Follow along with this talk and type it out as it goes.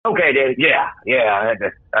Okay, then, yeah.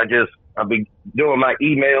 I've been doing my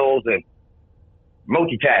emails and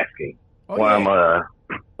multitasking Oh while yeah,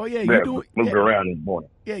 I'm oh yeah. You doing moving around in the morning.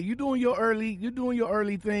 yeah. You doing your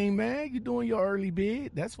early thing, man. You doing your early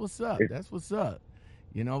bid. That's what's up. That's what's up.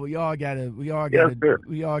 Yes, sir. We all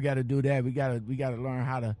gotta do that. We gotta learn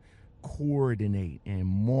how to coordinate and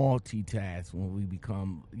multitask when we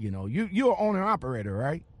become. You're an owner operator,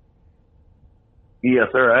 right? Yes,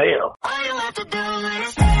 sir. I am. All you have to do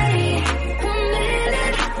is stay a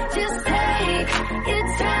minute. Just take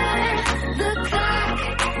your time. The clock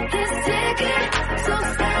is ticking, so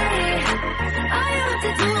stay. All you have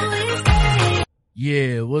to do is stay.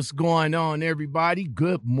 Yeah, what's going on, everybody?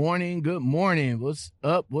 Good morning. What's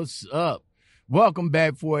up? Welcome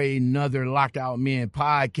back for another Lockout Men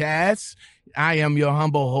podcast. I am your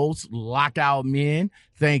humble host, Lockout Men.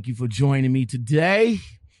 Thank you for joining me today.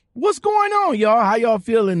 What's going on, y'all? How y'all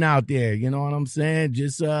feeling out there? You know what I'm saying?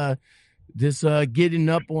 Just getting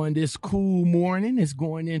up on this cool morning. It's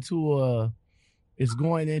going into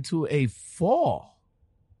a fall.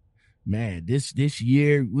 Man, this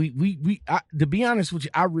year, to be honest with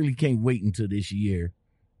you, I really can't wait until this year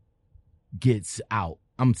gets out.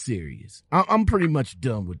 I'm serious. I'm pretty much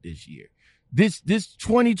done with this year. This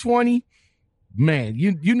 2020, man,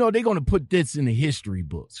 you know they're gonna put this in the history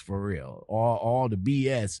books for real. All the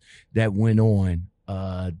BS that went on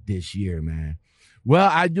this year, man. Well,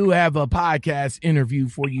 I do have a podcast interview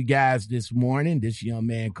for you guys this morning. This young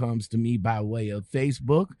man comes to me by way of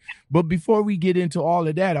Facebook. But before we get into all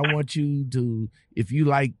of that, I want you to, if you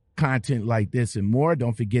like content like this and more,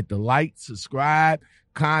 don't forget to like, subscribe,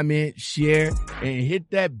 comment, share, and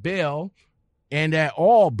hit that bell and that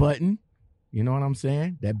all button. You know what I'm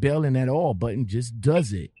saying? That bell and that all button just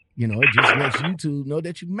does it. You know, it just lets YouTube know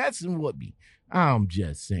that you're messing with me. I'm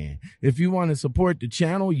just saying. If you want to support the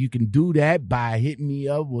channel, you can do that by hitting me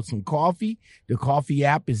up with some coffee. The coffee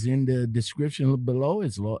app is in the description below,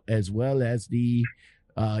 as well as the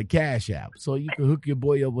Cash app. So you can hook your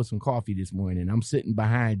boy up with some coffee this morning. I'm sitting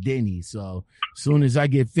behind Denny, so as soon as I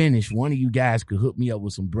get finished, one of you guys could hook me up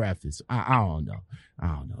with some breakfast. I don't know.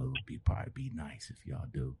 It would probably be nice if y'all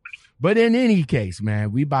do. But in any case,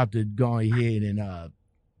 man, we about to go ahead and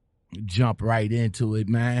jump right into it,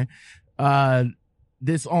 man.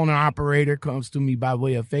 This owner operator comes to me by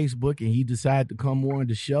way of Facebook, and he decided to come on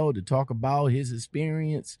the show to talk about his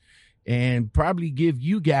experience and probably give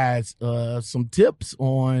you guys some tips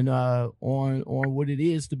on what it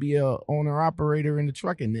is to be a owner operator in the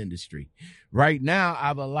trucking industry. Right now,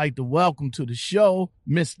 I would like to welcome to the show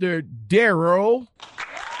Mr. Daryl.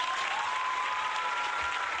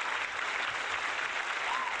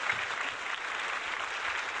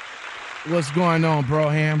 What's going on,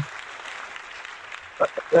 Broham?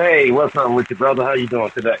 Hey, what's up with you, brother? How you doing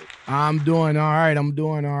today? I'm doing all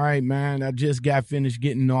right, man. I just got finished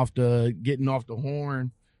getting off the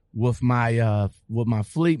horn with my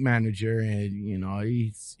fleet manager, and you know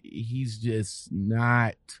he's just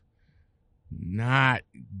not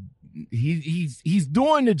he's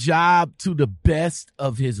doing the job to the best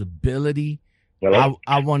of his ability. Hello?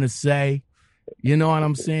 I want to say. You know what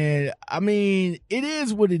I'm saying? I mean, it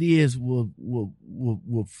is what it is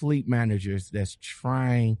with fleet managers that's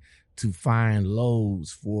trying to find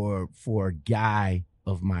loads for a guy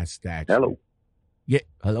of my stature. Hello? Yeah.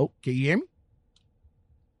 Hello? Can you hear me?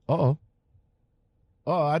 Uh-oh.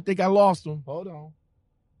 Oh, I think I lost him. Hold on.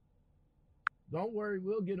 Don't worry.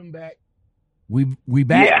 We'll get him back. We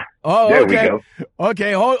back? Yeah. Oh, there okay. we go.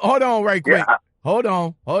 Okay. Hold on right quick. Yeah. Hold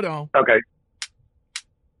on. Okay.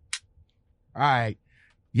 All right.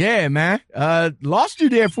 Yeah, man. Lost you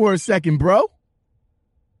there for a second, bro.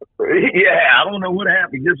 Yeah, I don't know what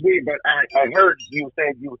happened this week, but I heard you were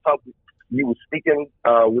saying you were speaking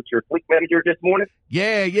with your fleet manager this morning.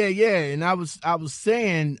 Yeah. And I was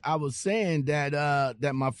saying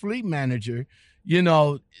that my fleet manager, you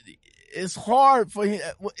know, it's hard for him.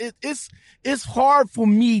 It's hard for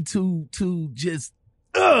me to just,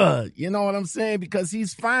 you know what I'm saying? Because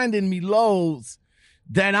he's finding me loads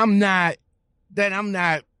that I'm not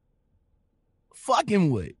fucking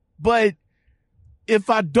with. But if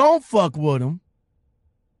I don't fuck with him,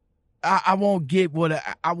 I won't get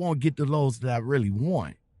I won't get the loads that I really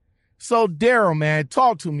want. So Daryl, man,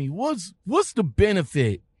 talk to me. What's the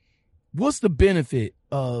benefit? What's the benefit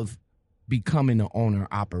of becoming the owner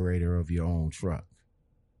operator of your own truck?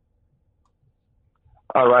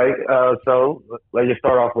 All right. So let's just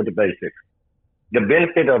start off with the basics. The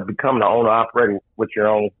benefit of becoming an owner operator with your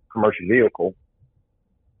own commercial vehicle.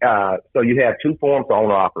 So you have two forms of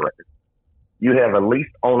owner operator. You have a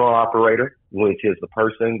leased owner operator, which is the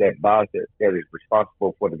person that is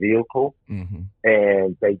responsible for the vehicle, Mm-hmm.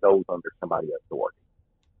 and they goes under somebody else's authority.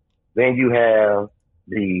 Then you have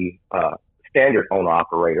the standard owner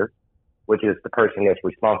operator, which is the person that's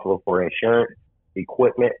responsible for insurance,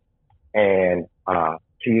 equipment, and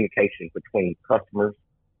communication between customers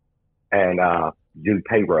and do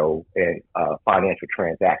payroll and financial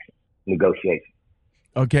transactions, negotiations.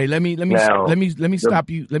 Okay, let me Now, stop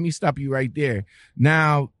you. Let me stop you right there.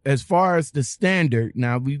 Now, as far as the standard,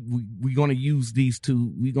 now we're going to use these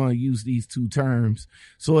two. We're going to use these two terms.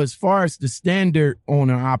 So, as far as the standard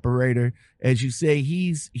owner operator, as you say,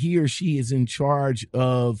 he or she is in charge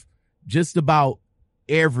of just about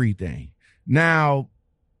everything. Now,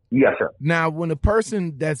 yes, sir. Now, when a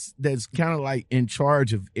person that's kind of like in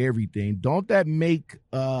charge of everything, don't that make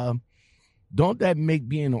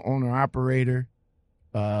being an owner operator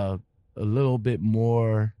a little bit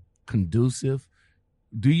more conducive?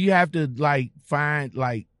 Do you have to find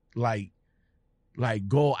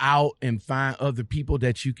go out and find other people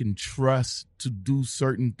that you can trust to do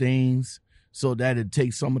certain things so that it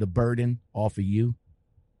takes some of the burden off of you?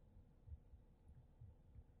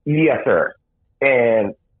 Yes, sir.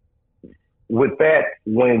 And with that,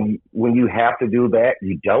 when you have to do that,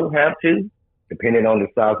 you don't have to, depending on the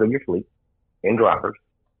size of your fleet and drivers.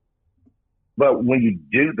 But when you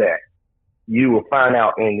do that, you will find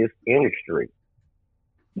out in this industry,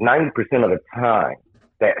 90% of the time,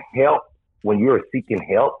 that help, when you're seeking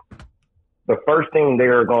help, the first thing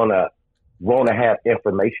they're going to want to have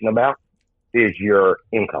information about is your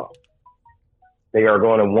income. They are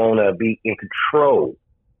going to want to be in control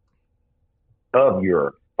of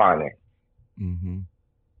your finance. Mm-hmm.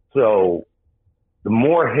 So the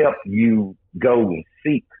more help you go and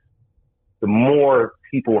seek, the more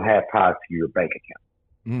people have ties to your bank account.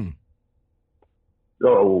 Mm.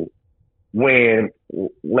 So when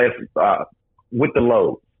with the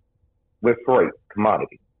loads, with freight,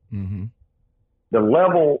 commodity, mm-hmm. the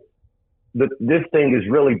level, this thing is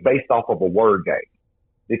really based off of a word game,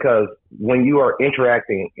 because when you are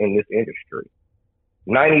interacting in this industry,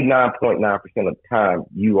 99.9% of the time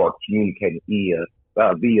you are communicating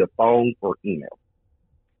via phone or email.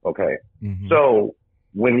 Okay. Mm-hmm. So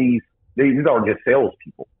when these are just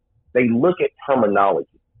salespeople, they look at terminology.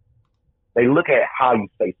 They look at how you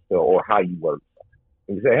say so or how you word something.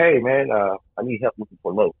 And you say, hey man, I need help looking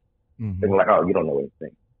for loads. Mm-hmm. They're like, oh, you don't know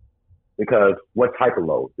anything. Because what type of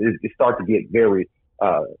loads? It starts to get very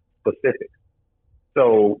specific.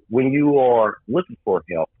 So when you are looking for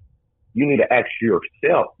help, you need to ask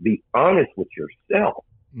yourself, be honest with yourself.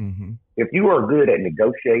 Mm-hmm. If you are good at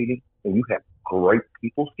negotiating and you have great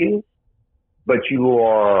people skills, but you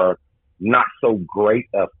are not so great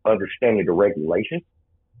at understanding the regulations,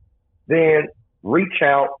 then reach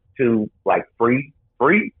out to this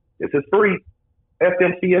is free,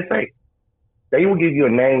 FMCSA. They will give you a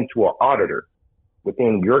name to an auditor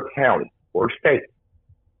within your county or state.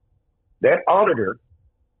 That auditor,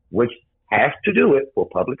 which has to do it for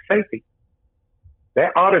public safety,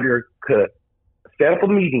 that auditor could set up a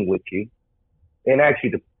meeting with you and ask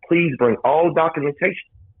you to please bring all documentation.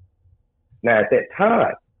 Now, at that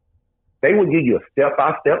time, they will give you a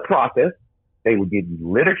step-by-step process. They will give you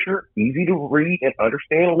literature, easy to read and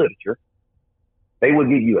understand literature. They will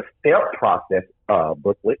give you a step process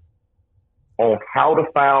booklet on how to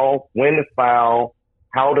file, when to file,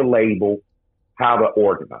 how to label, how to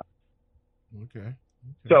organize. Okay.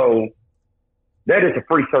 So that is a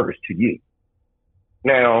free service to you.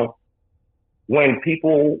 Now, when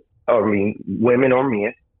women or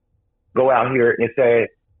men go out here and say,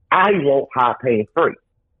 I want high paying free,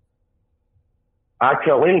 I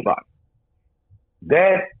tell anybody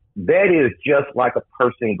that is just like a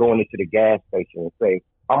person going into the gas station and say,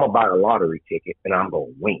 I'm going to buy a lottery ticket and I'm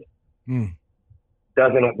going to win. Mm.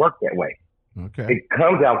 Doesn't work that way. Okay. It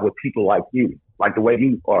comes out with people like you, like the way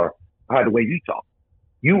you are, the way you talk.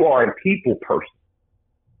 You are a people person.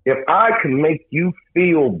 If I can make you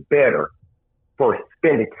feel better for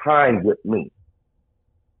spending time with me,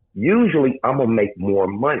 usually I'm going to make more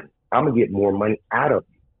money. I'm going to get more money out of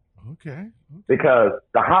you. Okay. Because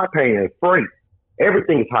the high paying is free.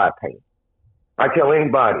 Everything is high paying. I tell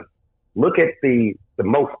anybody, look at the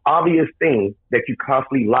most obvious thing that you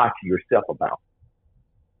constantly lie to yourself about.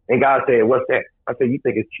 And God said, what's that? I said, you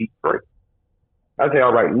think it's cheap free. I said,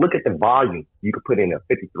 all right, look at the volume you could put in a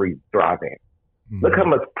 53 dry van. Mm-hmm. Look how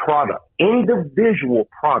much product, individual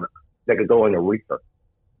product that could go in a reefer.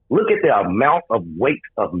 Look at the amount of weight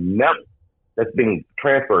of metal that's being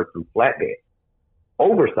transferred through flatbed.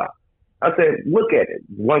 Oversized. I said, look at it.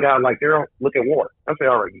 One guy like, Daryl, look at water. I said,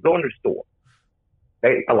 all right, you go in the store.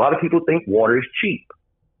 A lot of people think water is cheap,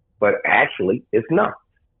 but actually it's not.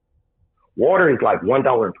 Water is like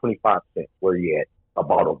 $1.25 where you at a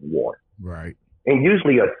bottle of water. Right. And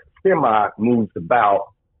usually a semi moves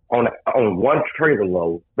about on one trailer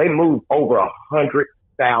load, they move over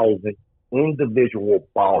 100,000 individual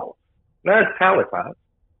bottles. Now it's palletized.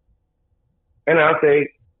 And I say,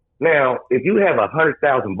 now if you have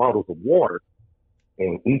 100,000 bottles of water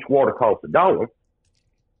and each water costs $1,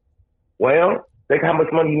 well, think how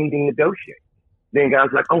much money you need to negotiate. Then guys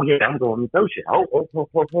like, oh yeah, I'm going to negotiate. Oh,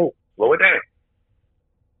 slow it down.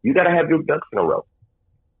 You got to have your ducks in a row.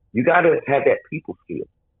 You got to have that people skill.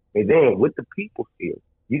 And then with the people skill,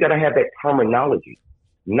 you got to have that terminology,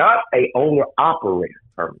 not a owner operator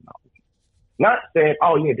terminology. Not saying,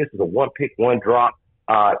 oh yeah, this is a one pick, one drop,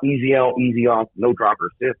 easy on, easy off, no drop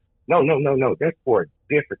or assist. No. That's for a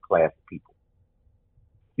different class of people.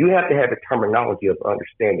 You have to have the terminology of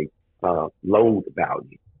understanding load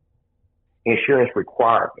value, insurance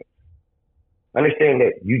requirements. Understand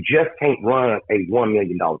that you just can't run a $1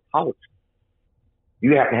 million policy.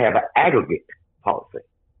 You have to have an aggregate policy.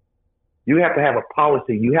 You have to have a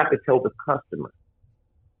policy. You have to tell the customer,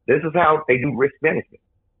 this is how they do risk management.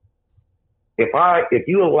 If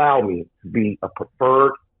you allow me to be a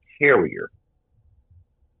preferred carrier,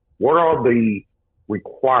 what are the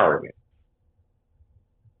requirements?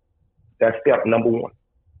 That's step number one.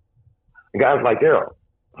 The guy's like, Daryl,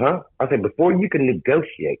 huh? I said, before you can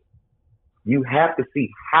negotiate, you have to see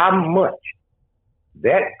how much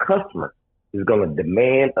that customer is going to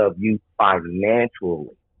demand of you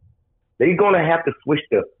financially. They're going to have to switch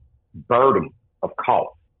the burden of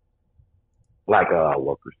cost, like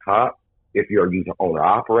workers' comp. If you're using owner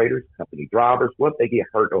operators, company drivers, what if they get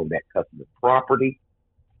hurt on that customer's property?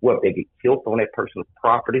 What if they get killed on that person's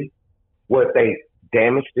property? What if they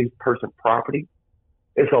damage this person's property?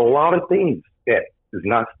 It's a lot of things that is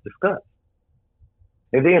not discussed.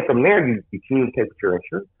 And then from there, you communicate with your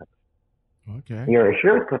insurance company. Okay. And your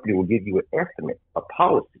insurance company will give you an estimate, a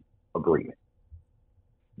policy agreement.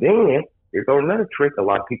 Then there's another trick a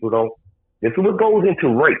lot of people don't. This is what goes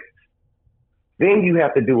into rates. Then you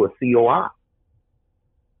have to do a COI.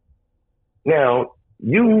 Now,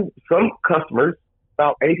 some customers,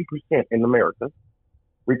 about 80% in America,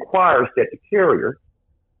 requires that the carrier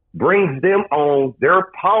brings them on their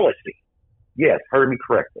policy. Yes, heard me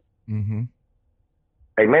correctly. Mm-hmm.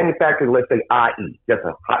 A manufacturer, let's say IE, just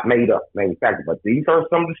a hot made up manufacturer, but these are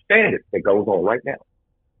some of the standards that goes on right now.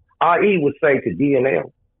 IE would say to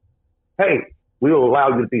DNL, hey, we will allow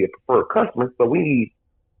you to be a preferred customer, but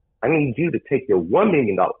I need you to take your $1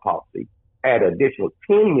 million policy, add an additional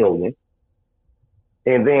 $10 million,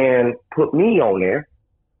 and then put me on there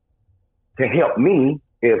to help me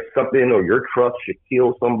if something or your truck should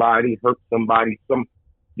kill somebody, hurt somebody, some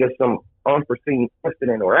unforeseen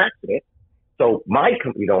incident or accident. So my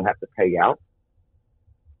company don't have to pay out.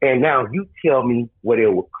 And now you tell me what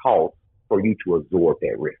it would cost for you to absorb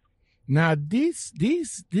that risk. Now this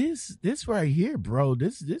right here, bro.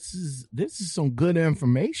 This is some good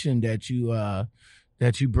information that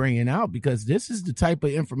you bringing out, because this is the type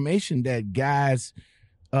of information that guys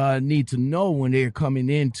need to know when they're coming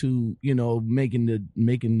into, making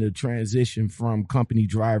the transition from company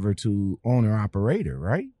driver to owner operator,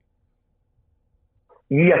 right?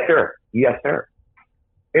 Yes, sir. Yes, sir.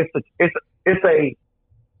 It's a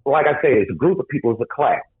like I said, it's a group of people. It's a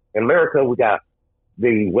class. In America, we got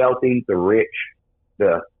the wealthy, the rich,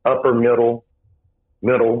 the upper middle,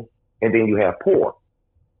 and then you have poor.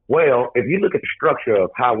 Well, if you look at the structure of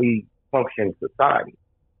how we function in society,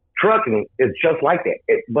 trucking is just like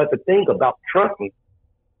that. But the thing about trucking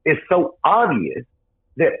is so obvious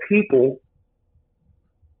that people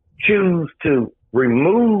choose to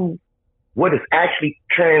remove what is actually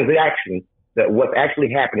transaction, that what's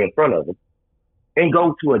actually happening in front of them, and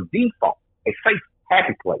go to a default, a safe,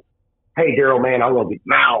 happy place. Hey, Daryl, man, I want to get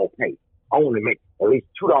mile pay. I want to make at least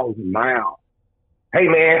 $2 a mile. Hey,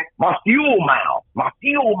 man, my fuel miles.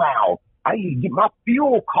 I need to get my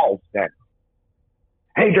fuel costs down.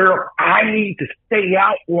 Hey, Daryl, I need to stay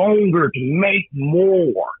out longer to make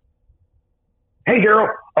more. Hey,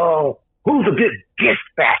 Daryl, who's a good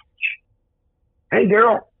dispatch? Hey,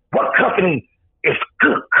 Daryl, what company is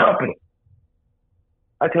good company?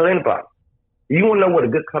 I tell anybody, you want to know what a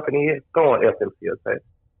good company is? Go on FMCSA.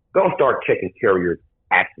 Go and start checking carriers'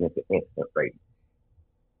 accident to incident rating.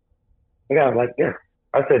 And I was like, yeah.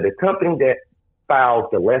 I said the company that files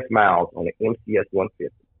the less miles on the MCS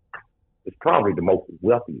 150 is probably the most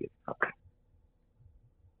wealthiest company.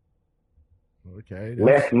 Okay.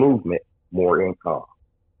 Less movement, more income.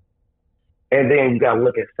 And then you got to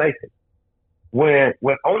look at safety. When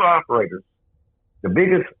owner operators The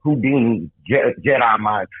biggest Houdini Jedi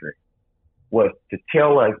mind trick was to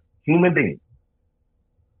tell a human being,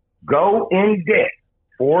 go in debt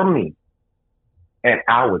for me and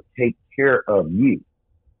I will take care of you.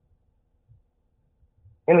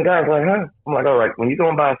 And the guy's like, huh? I'm like, all right, when you go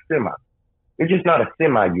and buy a semi, it's just not a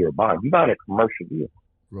semi you're buying. You buy a commercial vehicle.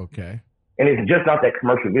 Okay. And it's just not that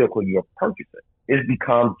commercial vehicle you're purchasing. It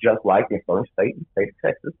becomes just like in certain states, the state of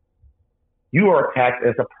Texas, you are taxed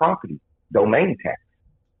as a property, domain tax.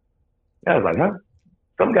 And I was like, huh?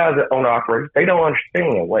 Some guys that own operators, they don't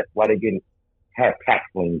understand why they have tax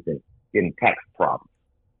liens and getting tax problems.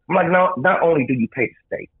 I'm like, no, not only do you pay the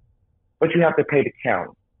state, but you have to pay the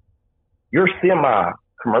county. Your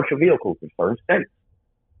semi-commercial vehicles in certain states,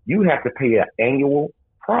 you have to pay an annual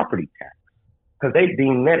property tax because they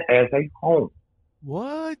deem that as a home.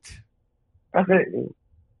 What? I said,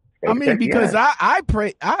 I mean, because I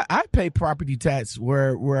pay property tax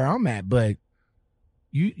where I'm at, but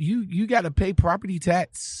you got to pay property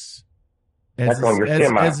tax as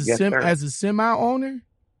a semi owner.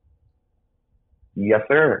 Yes,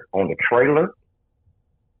 sir. On the trailer,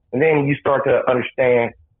 and then you start to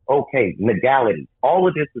understand. Okay, legality. All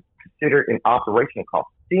of this is considered an operational cost.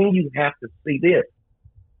 Then you have to see this.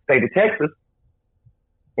 State of Texas.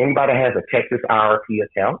 Anybody has a Texas IRP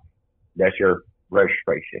account? That's your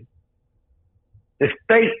registration. The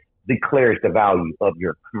state declares the value of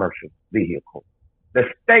your commercial vehicle.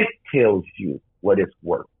 The state tells you what it's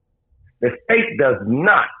worth. The state does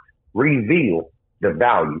not reveal the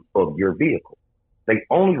value of your vehicle. They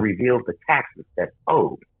only reveal the taxes that's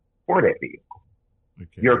owed for that vehicle.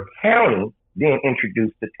 Okay. Your county then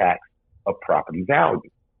introduced the tax of property value,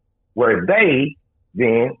 where they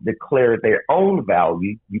then declare their own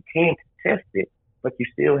value. You can't test it, but you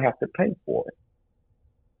still have to pay for it.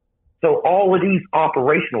 So all of these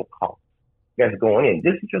operational costs that's going in,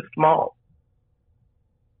 this is just small.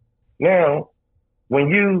 Now,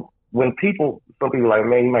 some people are like,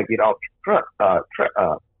 man, you might get off track. I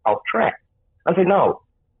said, no,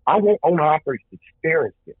 I want owner operators to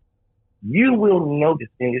experience it. You will notice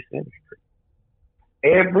in this industry,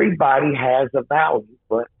 everybody has a value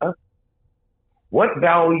but us. What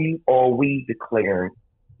value are we declaring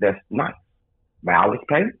that's nice? Mileage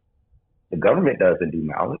pay? The government doesn't do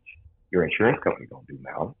mileage. Your insurance company don't do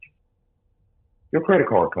mileage. Your credit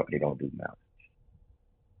card company don't do mileage.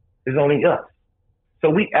 It's only us.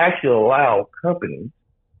 So we actually allow companies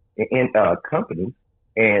and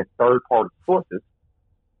third-party sources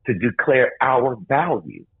to declare our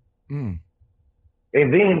value. Mm.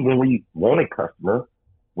 And then when we want a customer,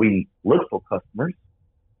 we look for customers.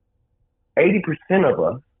 80% of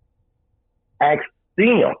us ask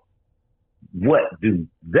them, what do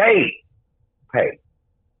they pay?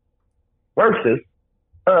 Versus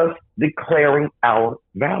us declaring our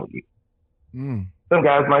value. Mm. Some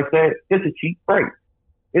guys might say it's a cheap freight.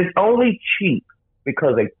 It's only cheap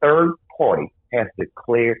because a third party has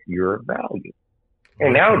declared your value.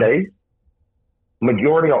 And nowadays,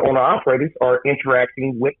 majority of owner-operators are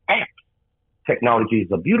interacting with apps. Technology is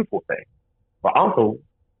a beautiful thing, but also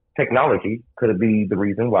technology could be the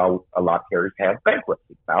reason why a lot of carriers have file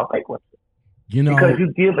bankruptcy. Because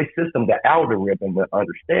you give a system the algorithm, the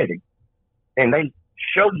understanding, and they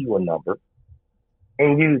show you a number,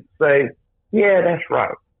 and you say, yeah, that's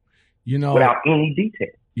right, without any detail.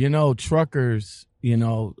 Truckers,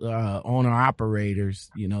 owner-operators,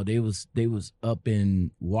 they was up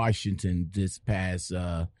in Washington this past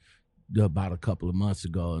about a couple of months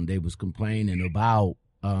ago, and they was complaining about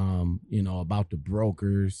the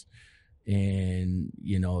brokers and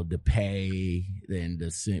the pay and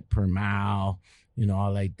the cent per mile,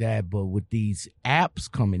 all like that. But with these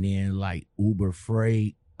apps coming in like Uber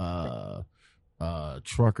Freight,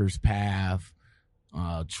 Truckers Path,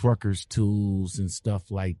 Truckers Tools, and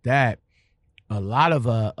stuff like that, a lot of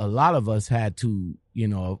us had to,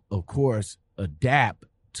 of course, adapt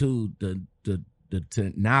to the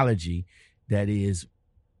technology that is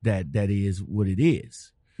what it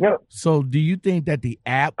is. Yep. So do you think that the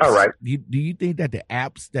apps, all right, do you think that the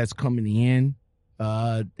apps that's coming in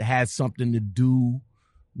has something to do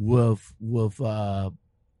with the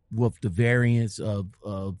variance of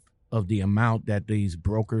the amount that these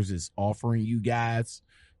brokers is offering you guys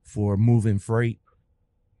for moving freight?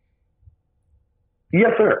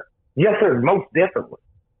 Yes, sir. Yes, sir. Most definitely.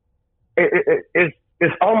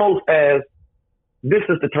 It's almost as, this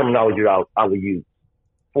is the terminology I will use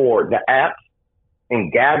for the apps and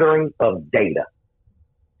gathering of data.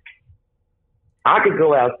 I could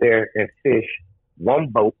go out there and fish one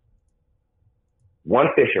boat, one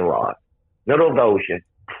fishing rod, middle of the ocean,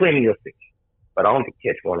 plenty of fish, but I only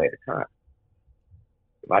catch one at a time.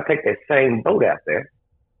 If I take that same boat out there,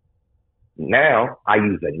 now I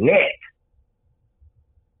use a net,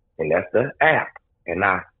 and that's the app, and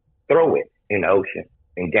I throw it in the ocean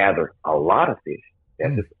and gather a lot of fish.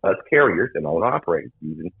 That's just us carriers and owner operators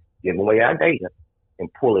giving away our data and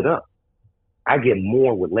pull it up. I get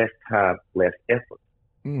more with less time, less effort,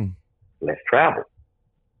 less travel.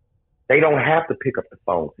 They don't have to pick up the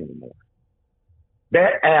phones anymore.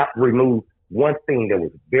 That app removed one thing that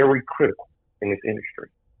was very critical in this industry.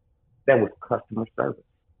 That was customer service.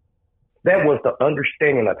 That was the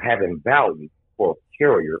understanding of having value for a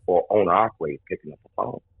carrier or owner operator picking up the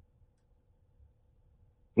phone.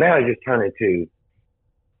 Now it just turned into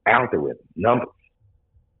algorithm, numbers.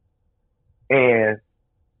 And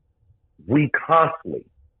we constantly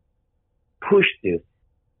push this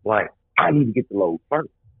like, I need to get the load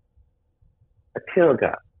first. I tell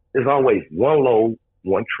guys, there's always one load,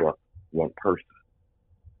 one truck, one person.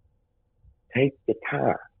 Take the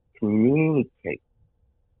time, communicate.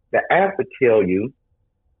 The app would tell you,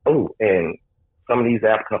 and some of these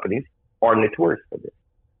app companies are notorious for this.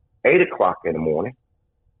 8 o'clock in the morning,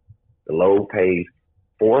 the load pays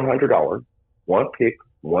 $400, one pick,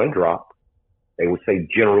 one drop. They would say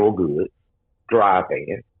general goods, dry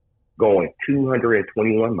van, going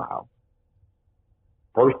 221 miles.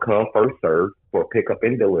 First come, first served for pickup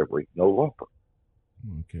and delivery, no lumper.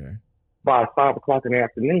 Okay. By 5 o'clock in the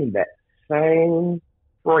afternoon, that same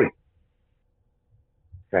freight,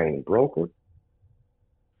 same broker,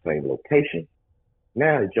 same location,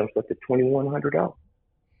 now it jumps up to $2,100.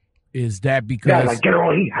 Is that because guys like,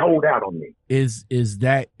 General, he hold out on me? Is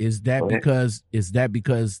that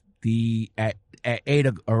because the at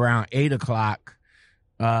around 8 o'clock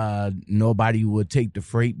nobody would take the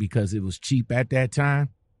freight because it was cheap at that time?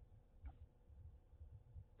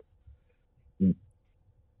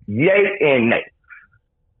 Yay and nay.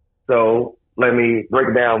 So let me break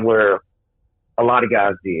it down where a lot of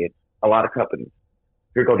guys did, a lot of companies.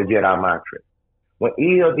 Here go the Jedi mind trick. When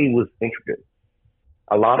ELD was introduced,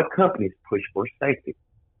 a lot of companies pushed for safety.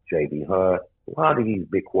 J.B. Hunt, a lot of these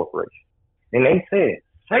big corporations. And they said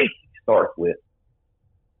safety starts with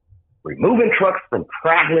removing trucks from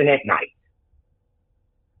traveling at night.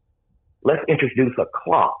 Let's introduce a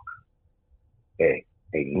clock, a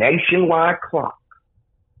nationwide clock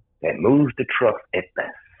that moves the trucks at the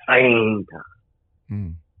same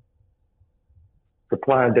time.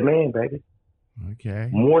 Supply and demand, baby. Okay.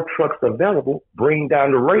 More trucks available, bring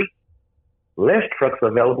down the rate. Less trucks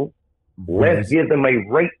available, let's give them a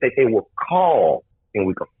rate that they will call, and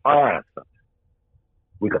we can find something.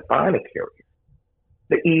 We can find a carrier.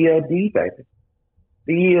 The ELD, baby.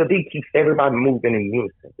 The ELD keeps everybody moving in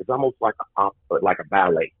unison. It's almost like a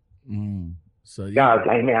ballet. So guys,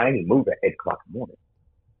 like, man, I need to move at 8 o'clock in the morning.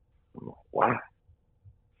 I'm like, wow.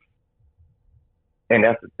 And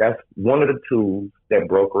that's one of the tools that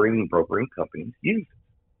brokering companies use.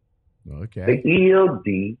 Okay. The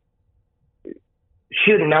ELD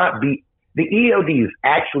should not be. The ELD is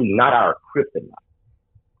actually not our kryptonite.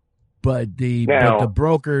 But the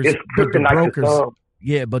brokers, it's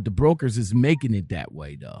kryptonite. But the brokers is making it that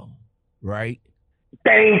way, though, right?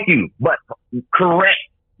 Thank you, but correct.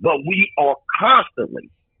 But we are constantly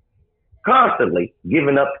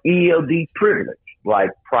giving up ELD privilege, like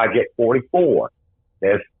Project 44.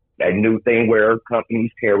 There's that new thing where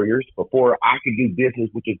companies, carriers, before I could do business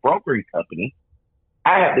with a brokering company,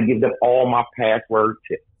 I have to give them all my passwords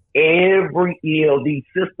to every ELD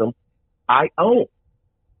system I own.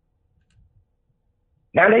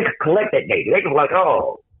 Now they can collect that data. They can be like,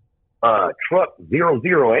 truck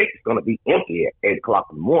 008 is going to be empty at 8 o'clock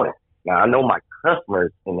in the morning. Now I know my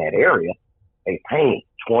customers in that area, they pay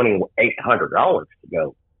 $2,800 to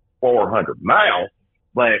go 400 miles,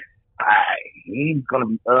 but he's going to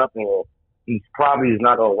be up and he's probably is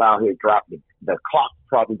not going to allow him to drop the clock's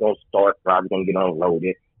probably going to start, probably going to get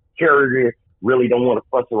unloaded. Carrier really don't want to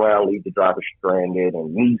fuss around, leave the driver stranded,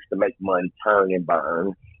 and needs to make money, turn and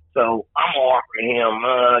burn. So I'm offering him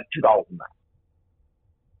 $2 a mile.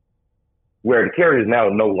 Where the carrier is now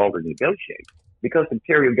no longer negotiating because the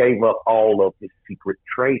carrier gave up all of his secret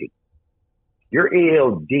trading. Your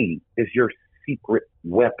ELD is your secret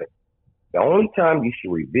weapon. The only time you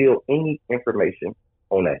should reveal any information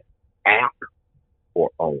on an app or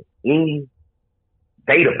on any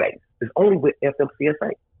database is only with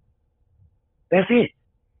FMCSA. That's it.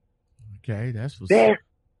 Okay, that's what's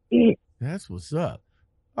it. That's what's up.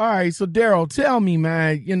 All right, so Daryl, tell me,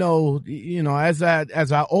 man. As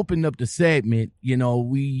I opened up the segment,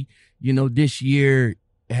 this year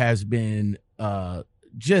has been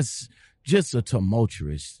just a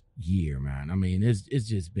tumultuous year, man. I mean, it's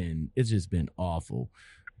just been awful.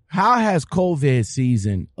 How has COVID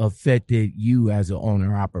season affected you as an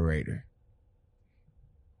owner operator?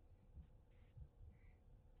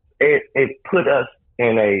 It put us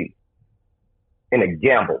in a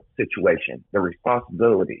gamble situation. The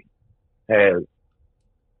responsibility has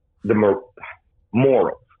the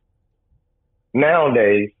morals.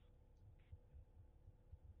 Nowadays,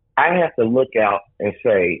 I have to look out and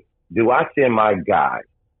say, do I send my guy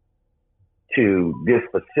to this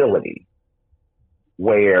facility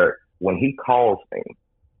where when he calls me,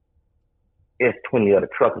 it's 20 other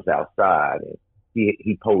truckers outside and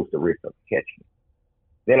he posed the risk of catching me?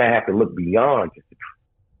 Then I have to look beyond just the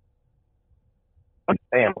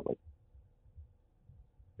family.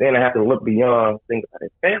 Then I have to look beyond, think about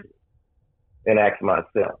his family, and ask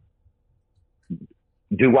myself,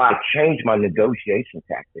 do I change my negotiation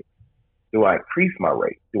tactics? Do I increase my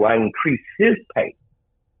rate? Do I increase his pay?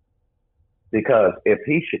 Because if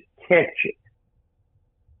he should catch it,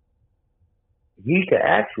 he could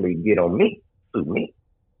actually get on me, sue me.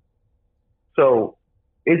 So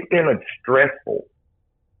it's been a stressful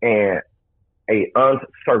and a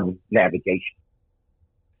uncertain navigation.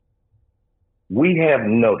 We have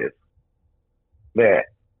noticed that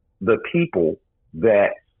the people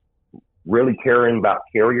that really caring about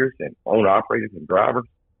carriers and owner operators and drivers,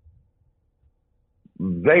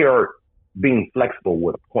 they are being flexible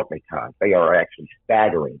with appointment times. They are actually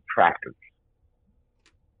staggering tractors.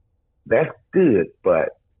 That's good, but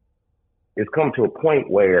it's come to a point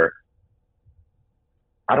where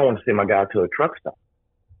I don't want to send my guy to a truck stop.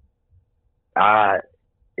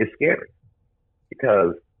 It's scary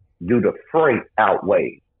because do the freight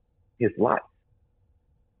outweigh his life?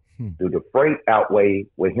 Do the freight outweigh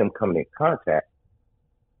with him coming in contact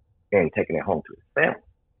and taking it home to his family?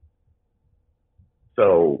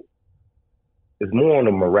 So it's more on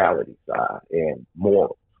the morality side and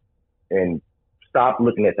morals. And stop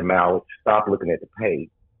looking at the mileage, stop looking at the pay,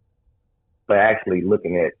 but actually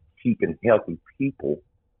looking at keeping healthy people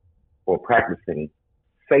or practicing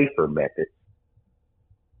safer methods.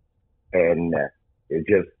 And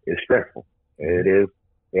it's stressful. It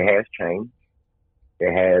has changed.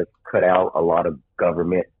 It has cut out a lot of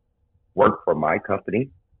government work for my company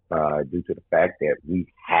due to the fact that we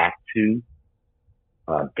have to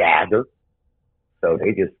gather. So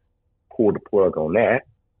they just pulled the plug on that.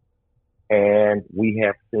 And we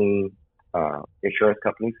have seen insurance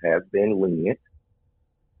companies have been lenient.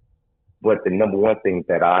 But the number one thing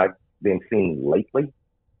that I've been seeing lately,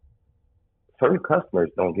 certain customers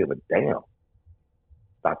don't give a damn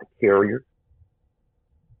about the carrier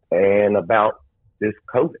and about this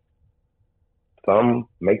COVID. Some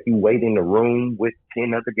make you wait in the room with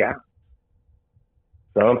 10 other guys.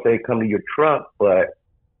 Some say come to your truck, but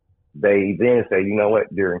they then say, you know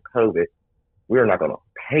what, during COVID, we're not going to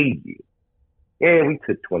pay you. Yeah, we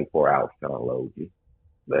took 24 hours to unload you.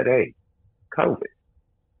 But hey, COVID.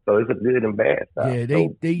 So it's a good and bad side. Yeah,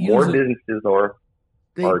 they more businesses are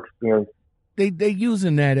experiencing. They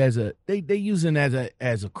using that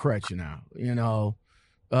as a crutch now, you know,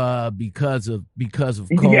 because of COVID,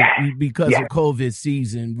 of COVID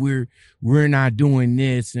season, we're not doing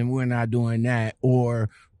this and we're not doing that, or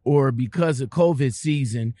because of COVID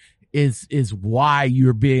season is why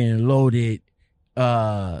you're being loaded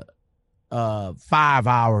 5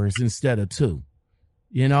 hours instead of 2.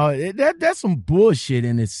 You know, that's some bullshit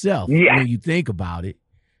in itself when you think about it,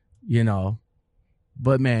 you know.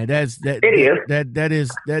 But man, that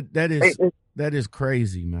is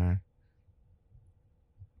crazy, man.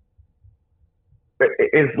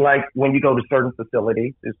 It's like when you go to certain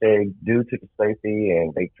facilities, they say due to the safety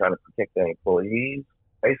and they try to protect their employees,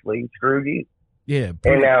 basically screw you. Yeah.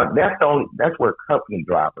 And now that's where company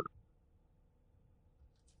drivers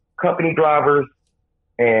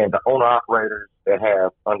and the owner operators that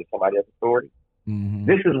have under somebody else's authority,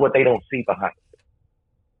 this is what they don't see behind it.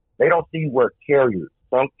 They don't see where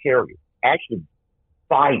some carriers actually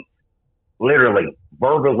fight, literally,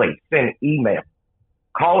 verbally, send email,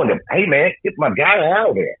 calling them, hey man, get my guy out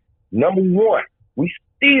of there. Number one, we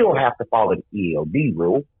still have to follow the ELD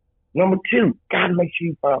rule. Number two, gotta make sure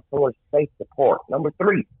you find someone safe to park. Number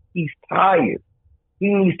three, he's tired.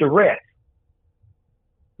 He needs to rest.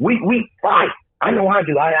 We fight. I know I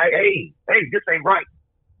do. Hey, this ain't right.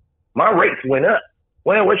 My rates went up.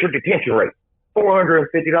 Well, what's your detention rate?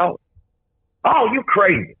 $450. Oh, you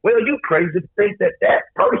crazy. Well, you crazy to think that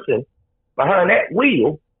person behind that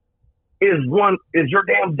wheel is your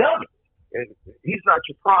damn dummy. He's not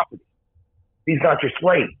your property. He's not your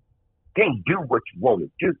slave. Can't do what you want to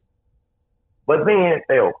do. But then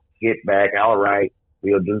they'll get back. All right,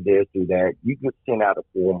 we'll do this, do that. You can send out a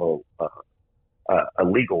formal, a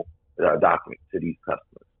legal document to these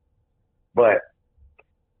customers. but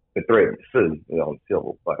the threat to sue, on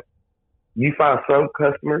civil. But you find some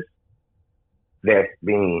customers that's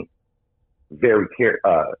being very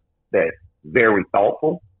that's very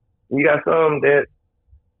thoughtful. And you got some that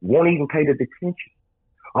won't even pay the detention.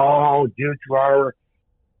 Oh, due to our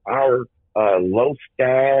low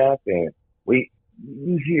staff, and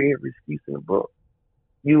you hear every excuse in the book.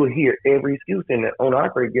 You will hear every excuse, and the owner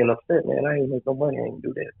operator getting upset. Man, I ain't make no money. I ain't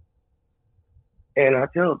do this. And I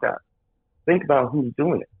tell guys, think about who's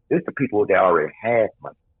doing it. It's the people that already have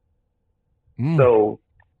money. So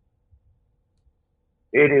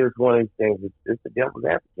it is one of these things. It's the devil's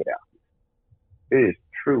advocate out here. It is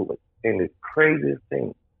truly, and the craziest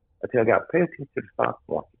thing. I tell guys, pay attention to the stock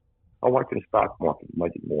market. I watch the stock market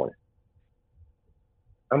Monday morning.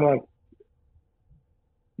 I'm like,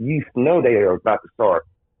 you know they are about to start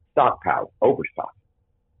stockpiling, overstock.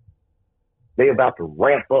 They're about to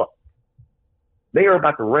ramp up. They are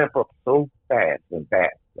about to ramp up so fast and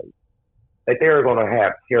fastly that they're going to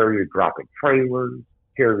have carriers dropping trailers,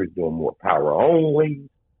 carriers doing more power only,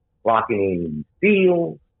 locking in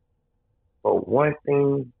deals. But one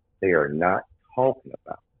thing they are not talking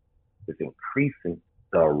about is increasing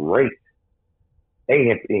the rate. They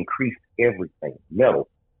have increased everything. Metal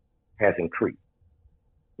has increased.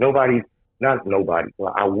 Not nobody,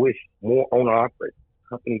 but I wish more owner-operators,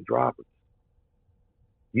 company drivers.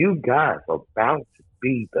 You guys are about to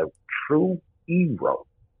be the true hero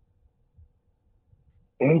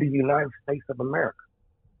in the United States of America.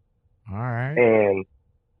 All right. And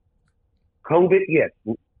COVID, yes,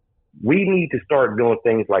 we need to start doing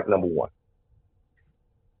things like number one.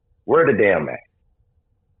 Wear the damn mask.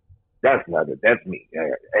 That's me.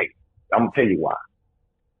 Hey, I'm going to tell you why.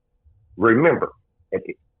 Remember,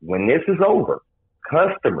 when this is over,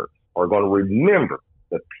 customers are going to remember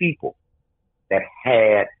the people that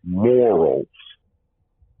had morals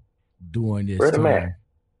during this Wear the time. mask.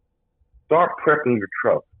 Start prepping your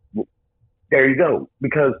truck. There you go.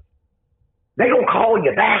 Because they don't call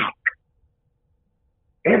you back.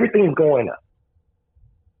 Everything's going up.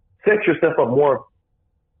 Set yourself up more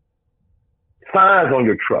signs on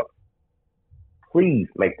your truck. Please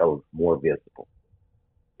make those more visible.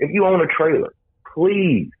 If you own a trailer,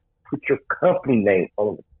 please put your company name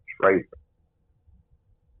on the trailer.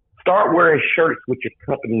 Start wearing shirts with your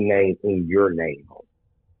company name and your name on it.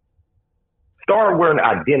 Start wearing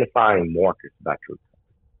identifying markers about your company.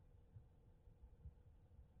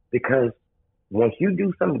 Because once you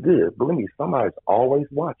do something good, believe me, somebody's always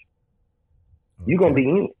watching. Okay. You're going to be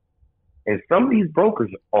in it. And some of these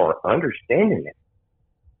brokers are understanding it.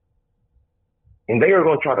 And they are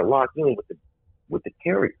going to try to lock in with the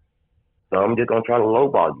carrier. Some just going to try to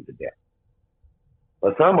lowball you to death.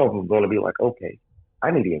 But some of them are going to be like, okay,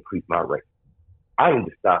 I need to increase my rate. I need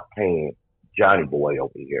to stop paying Johnny Boy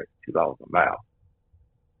over here $2 a mile.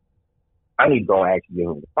 I need to go actually give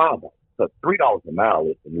him the $5. So $3 a mile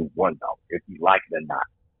is the new $1, if you like it or not.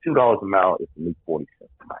 $2 a mile is the new 40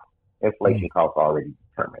 cents a mile. Inflation costs already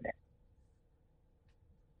determined that.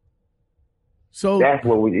 So that's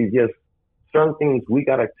what just certain things we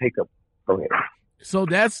got to take up from it.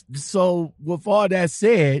 So with all that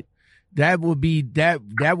said, that would be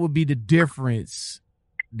the difference,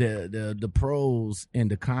 the pros and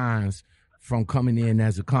the cons from coming in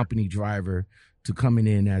as a company driver to coming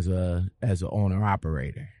in as an owner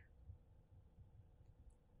operator.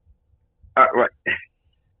 Right.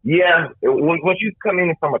 Yeah. Once you come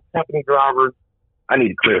in from a company driver, I need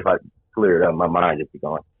to clear it up. My mind just be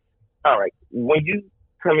going. All right. When you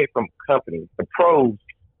come in from a company, the pros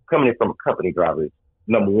coming in from a company driver is,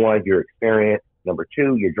 number one, your experience. Number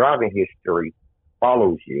two, your driving history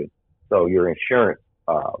follows you. So your insurance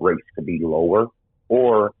rates could be lower,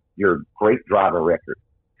 or your great driving record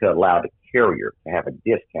to allow the carrier to have a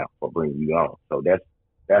discount for bringing you on. So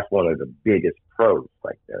that's one of the biggest pros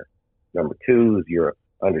right there. Number two is your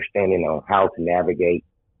understanding on how to navigate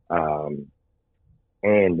and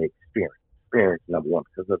the experience. Experience, number one,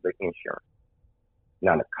 because of the insurance.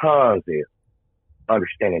 Now, the cons is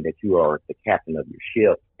understanding that you are the captain of your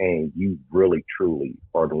ship and you really, truly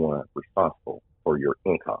are the one responsible for your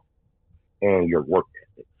income and your work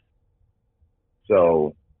ethics.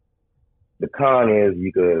 So the con is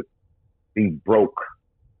you could be broke.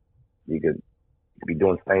 You could be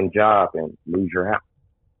doing the same job and lose your house.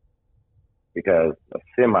 Because the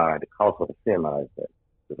cost of a semi is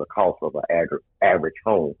the cost of an average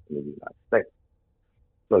home in the United States.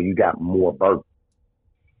 So you got more burden.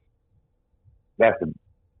 That's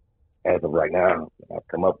as of right now I've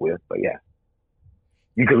come up with, but yeah,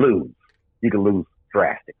 you could lose. You could lose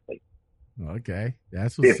drastically. Okay,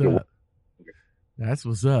 that's what's up. That's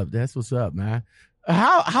what's up, man.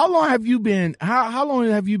 How long have you been? How long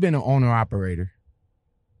have you been an owner operator?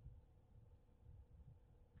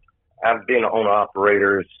 I've been an owner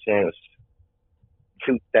operator since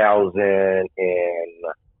 2010.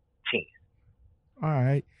 All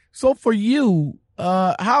right. So for you,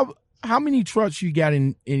 how many trucks you got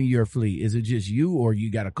in your fleet? Is it just you, or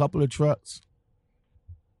you got a couple of trucks?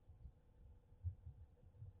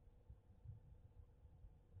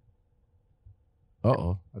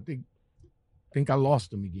 Uh-oh. I think I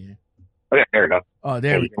lost him again. Okay, there we go. Oh,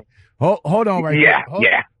 there we go. Hold on right Yeah, there.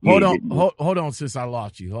 yeah. Hold Yeah, on. yeah. Hold on, since I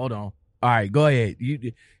lost you. Hold on. All right, go ahead.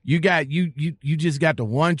 You just got the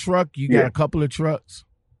one truck? You got Yeah. a couple of trucks?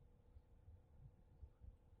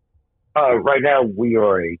 Right now we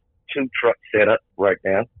are a 2 truck setup right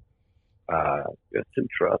now. Just 2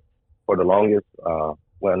 trucks for the longest.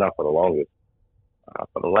 Well, not for the longest.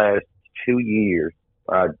 For the last 2 years,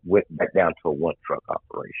 I went back down to a 1 truck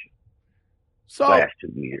operation. So Last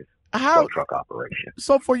 2 years, how 1 truck operation.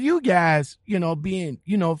 so for you guys,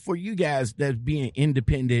 for you guys that's being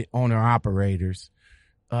independent owner operators,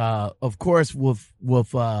 of course with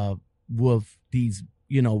these,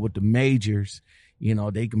 with the majors,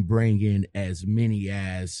 they can bring in as many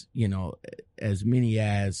as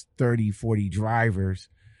 30, 40 drivers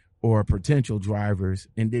or potential drivers,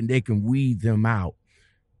 and then they can weed them out.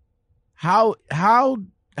 How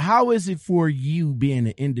is it for you being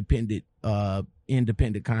an independent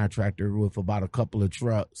contractor with about a couple of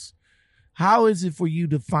trucks? How is it for you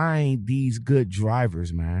to find these good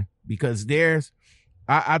drivers, man? Because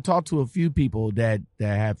I talked to a few people that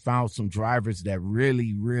have found some drivers that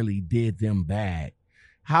really, really did them bad.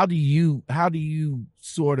 How do you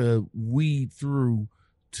sort of weed through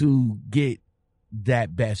to get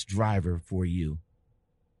that best driver for you?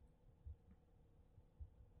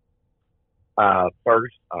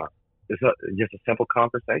 First, just a simple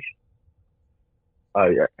conversation.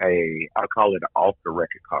 I call it an off the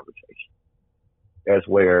record conversation. That's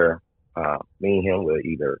where me and him will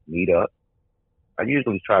either meet up. I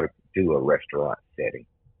usually try to do a restaurant setting,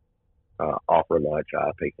 offer lunch.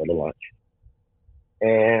 I pay for the lunch,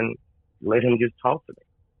 and let him just talk to me.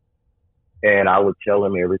 And I would tell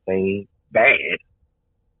him everything bad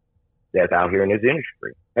that's out here in this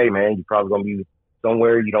industry. Hey man, you're probably gonna be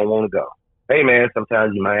somewhere you don't want to go. Hey man,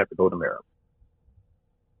 sometimes you might have to go to Maryland.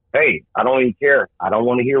 Hey, I don't even care. I don't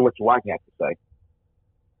want to hear what your wife has to say.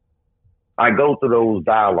 I go through those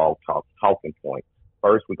talking points.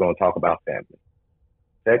 First, we're going to talk about family.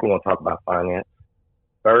 Second, we're going to talk about finance.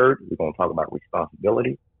 Third, we're going to talk about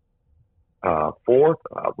responsibility. Fourth,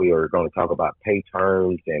 we are going to talk about pay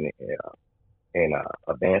terms and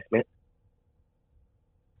advancement.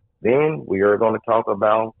 Then we are going to talk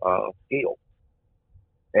about skills.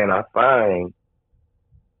 And I find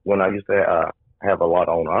when I used to have a lot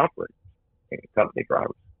of owner operators and company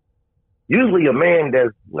drivers, usually a man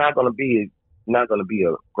that's not going to be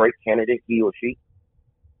a great candidate, he or she,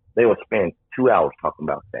 they will spend 2 hours talking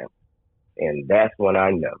about family. And that's when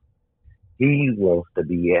I know he wants to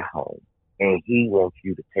be at home and he wants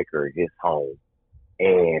you to take care of his home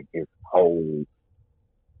and his whole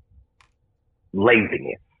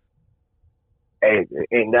laziness.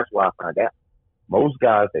 And that's why I find out most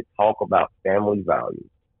guys that talk about family values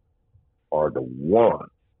are the ones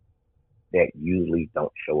that usually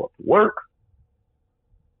don't show up to work,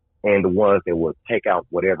 and the ones that will take out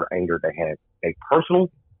whatever anger they have in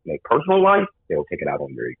their personal life, they'll take it out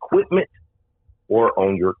on your equipment or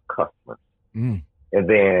on your customers. Mm. And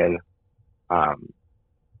then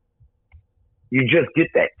you just get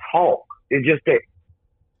that talk. It's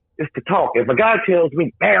the talk. If a guy tells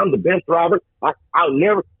me, "Hey, I'm the best driver,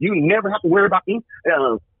 you never have to worry about me.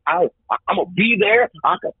 I'm gonna be there.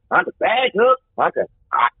 I can bag up. I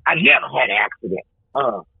never had an accident.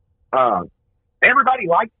 Everybody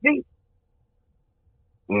likes me.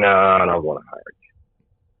 No, I don't want to hire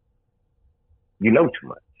you. You know too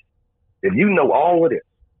much. If you know all of this,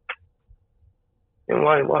 then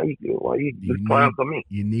why you just flying for me?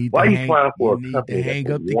 You need why to you hang, flying for you a need company to hang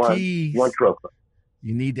that's up the keys. one truck?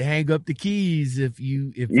 You need to hang up the keys if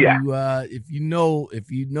you know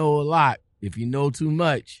a lot. If you know too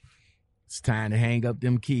much, it's time to hang up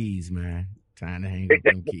them keys, man. Time to hang up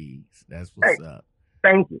them keys. That's what's up.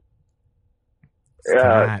 Thank you.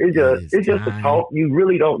 It's just a talk. You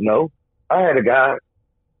really don't know. I had a guy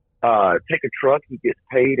take a truck. He gets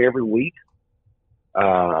paid every week.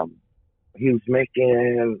 He was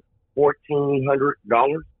making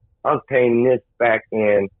 $1,400. I was paying this back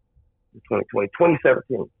in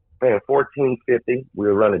 2017, paying $1,450. We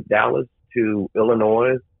were running Dallas to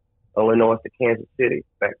Illinois to Kansas City,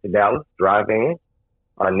 back to Dallas, drive in.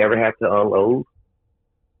 I never had to unload.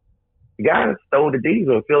 The guy stole the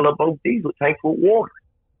diesel and filled up both diesel tanks with water.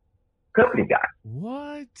 Company guy.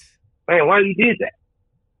 What? Man, why you did that?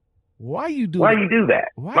 Why you do Why that? you do that?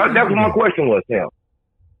 Why you That's do what my that? question was to him.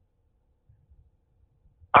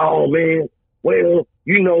 Oh man, well,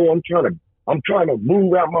 you know, I'm trying to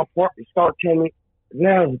move out my apartment, start telling me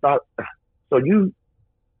now it's about, so you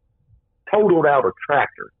totaled out a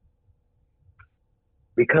tractor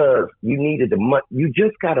because you needed the money. You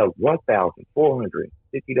just got a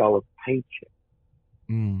 $1,450 paycheck.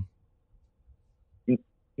 Mm.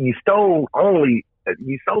 You sold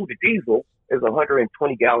the diesel is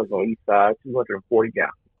 120 gallons on each side, 240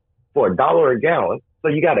 gallons for $1 a gallon. So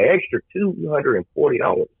you got an extra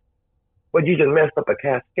 $240, but you just messed up a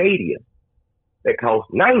Cascadia that cost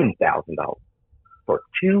 $90,000 for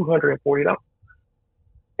 $240.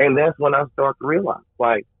 And that's when I start to realize,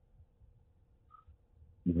 like,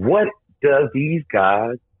 what does these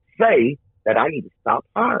guys say that I need to stop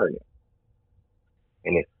hiring them?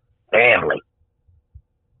 And it's family.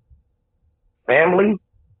 Family,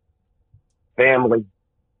 family,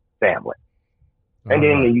 family. And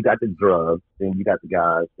then you got the drugs, then you got the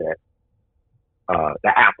guys that,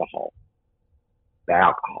 the alcohol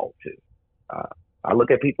too. I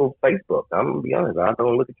look at people's Facebook. I'm going to be honest, I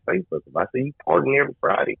don't look at your Facebook. If I see you partying every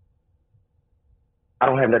Friday, I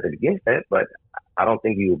don't have nothing against that, but I don't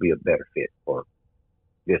think you will be a better fit for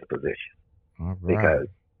this position. All right. Because,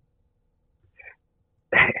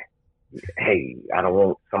 hey, I don't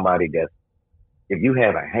want somebody that's, if you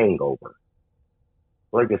have a hangover,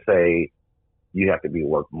 let's just say you have to be at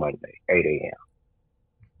work Monday, 8 a.m.,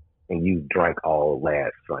 and you drank all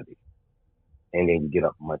last Sunday, and then you get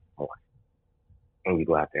up Monday morning, and you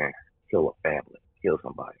go out there and kill a family, kill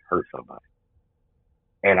somebody, hurt somebody.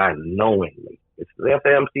 And I knowingly, it's the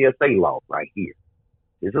FMCSA law right here.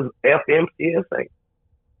 This is FMCSA.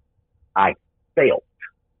 I felt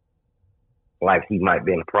like he might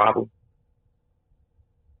be in a problem,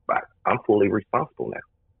 but I'm fully responsible now.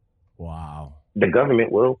 Wow. The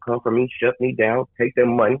government will come for me, shut me down, take their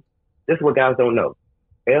money. This is what guys don't know.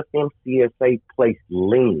 FMCSA placed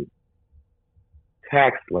lien,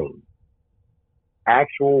 tax lien,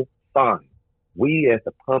 actual fine. We as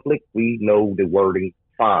the public, we know the wording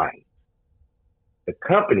fine. The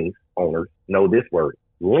company's owners know this word,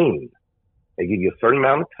 lien. They give you a certain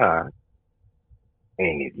amount of time,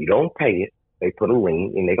 and if you don't pay it, they put a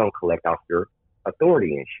lien, and they're going to collect off your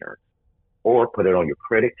authority insurance. Or put it on your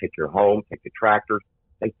credit, take your home, take your tractors.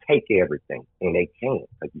 They take everything, and they can,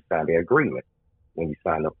 because you signed the agreement when you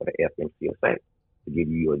signed up for the FMCSA to give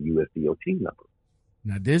you a USDOT number.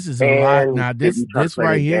 Now this is a lot. Now this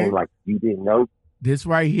right here, like you didn't know. This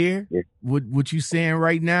right here, Yeah. what you saying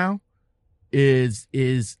right now, is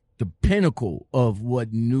the pinnacle of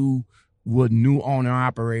what new owner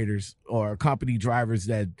operators or company drivers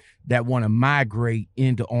that want to migrate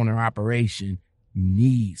into owner operation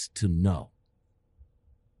needs to know.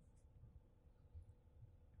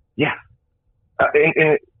 Yeah.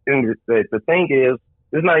 And the thing is,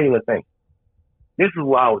 it's not even a thing. This is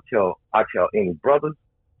what I tell any brother,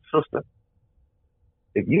 sister,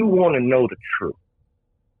 if you want to know the truth,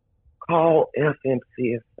 call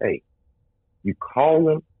FMCSA. You call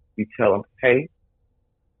them, you tell them, hey,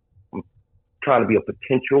 I'm trying to be a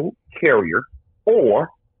potential carrier or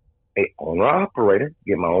a owner operator,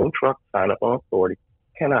 get my own truck, sign up on authority.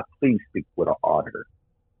 Can I please speak with an auditor?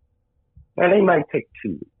 Now, they might take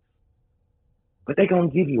 2 weeks, but they're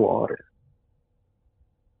going to give you an auditor.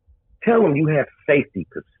 Tell them you have safety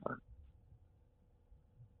concerns.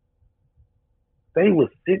 They will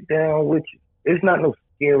sit down with you. It's not no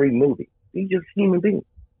scary movie. They're just human beings.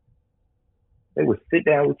 They will sit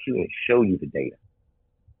down with you and show you the data.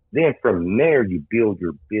 Then from there, you build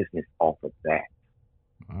your business off of that.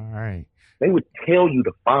 All right. They would tell you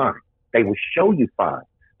the fine. They will show you fine.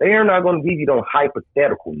 They are not going to give you those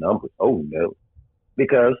hypothetical numbers. Oh, no.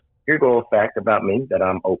 Because here goes a fact about me that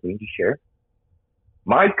I'm open to share.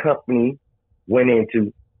 My company went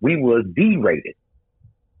into, we was D-rated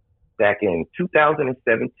back in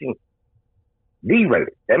 2017.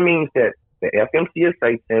 D-rated. That means that the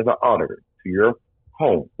FMCSA sends an auditor to your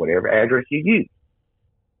home, whatever address you use.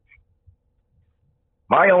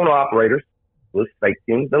 My owner operators was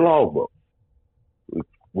faking the logbook.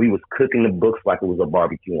 We was cooking the books like it was a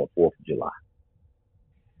barbecue on 4th of July.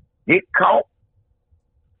 Get caught.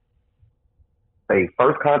 They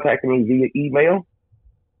first contacted me via email,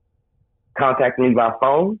 contacted me by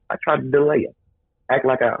phone. I tried to delay it. Act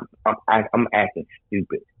like I'm acting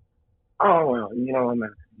stupid. Oh, well, I'm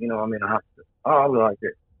in a hospital. Oh, I'm like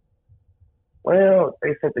this. Well,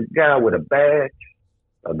 they sent the guy with a badge,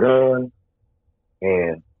 a gun,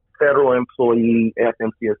 and federal employee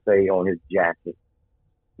FMCSA on his jacket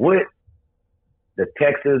with the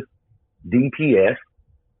Texas DPS,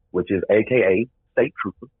 which is AKA state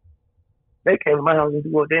trooper. They came to my house and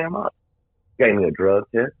do a damn audit. Gave me a drug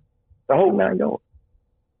test, the whole 9 yards.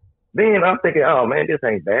 Then I'm thinking, oh man, this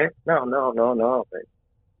ain't bad. No, baby.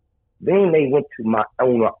 Then they went to my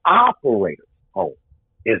owner operator's home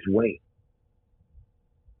as well.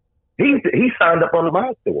 He signed up on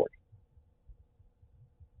my story.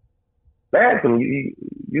 Asked him,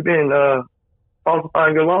 you been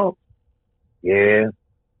falsifying your laws? Yeah.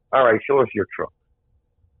 All right, show us your truck.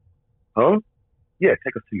 Huh? Yeah,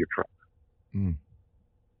 take us to your truck. Mm.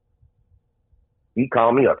 He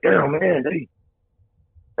called me up. Damn, man, they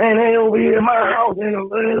over here in my house.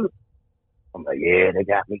 I'm like, yeah, they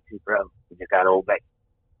got me too, bro. We just got to obey.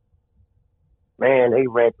 Man, they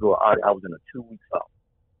ran through an audit. I was in a 2 weeks off.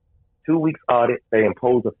 2 weeks audit. They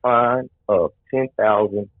imposed a fine of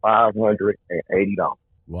 $10,580.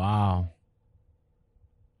 Wow.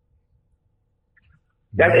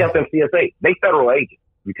 That's Yeah. FMCSA. They federal agents.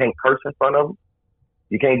 You can't curse in front of them.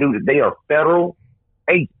 You can't do that. They are federal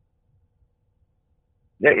agents.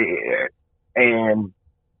 And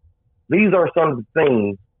these are some of the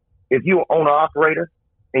things. If you're an owner-operator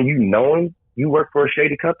and you knowing you work for a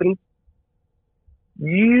shady company,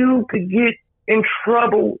 you could get in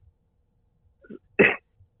trouble.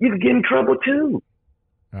 You could get in trouble too.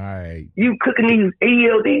 All right. You cooking these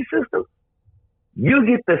ELD systems, you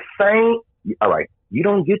get the same. All right, you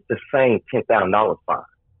don't get the same $10,000 fine.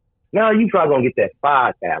 Now you probably gonna get that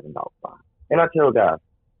 $5,000 fine. And I tell guys,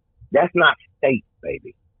 that's not state,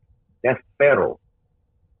 baby. That's federal.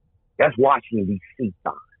 That's Washington D.C.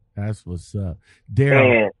 fine. That's what's up,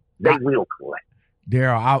 Daryl. And they will collect.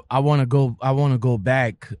 Daryl, I want to go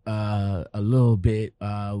back a little bit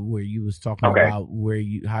where you was talking about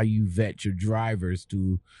how you vet your drivers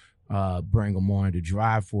to bring them on to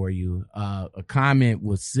drive for you. A comment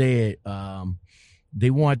was said. They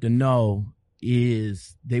want to know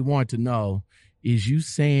is you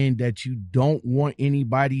saying that you don't want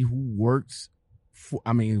anybody who works for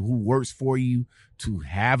you to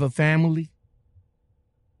have a family?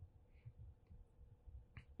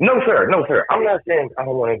 No, sir. I'm not saying I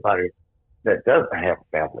don't want anybody that doesn't have a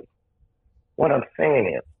family. What I'm saying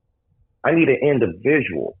is I need an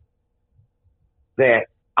individual that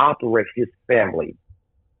operates his family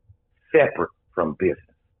separate from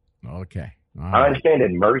business. Okay. All I right. understand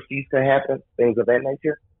that mercies can happen, things of that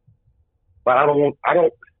nature, but I don't,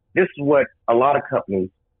 this is what a lot of companies,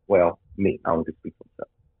 well, me, I don't just speak for myself.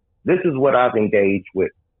 This is what I've engaged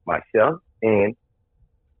with myself and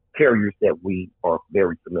carriers that we are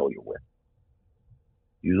very familiar with.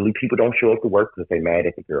 Usually people don't show up to work because they're mad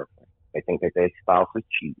at the girlfriend. They think that their spouse is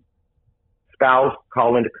cheating. Spouse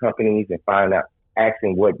calling the companies and find out,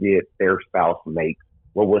 asking what did their spouse make?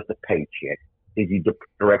 What was the paycheck? Did you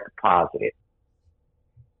direct deposit it?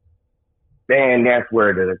 Then that's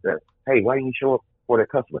where the hey, why didn't you show up for the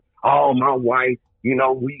customer? Oh, my wife, we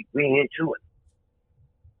into it.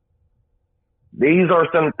 These are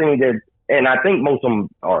some things that, and I think most of them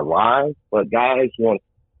are lies, but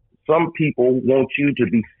some people want you to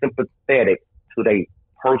be sympathetic to their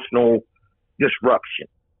personal disruption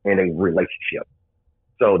in a relationship.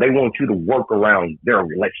 So they want you to work around their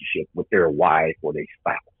relationship with their wife or their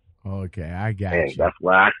spouse. Okay, I got And you. that's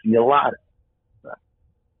where I see a lot of.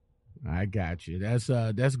 I got you.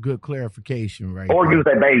 That's good clarification, right? Or there. use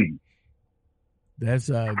that baby. That's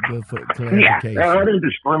good for Yeah, clarification. I didn't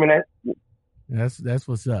discriminate. That's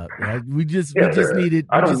what's up. We just Yeah,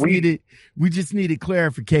 needed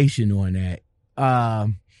clarification on that.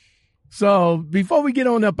 So before we get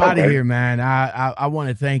on up out of here, man, I want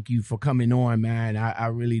to thank you for coming on, man. I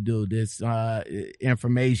really do. This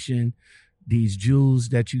information, these jewels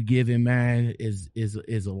that you giving, man, is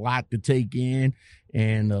a lot to take in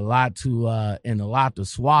and a lot to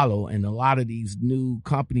swallow. And a lot of these new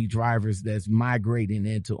company drivers that's migrating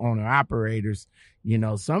into owner operators,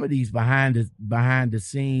 some of these behind the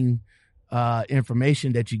scene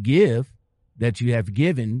information that you have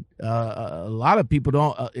given, a lot of people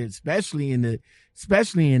don't, especially in the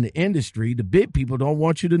industry, the big people don't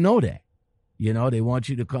want you to know that. They want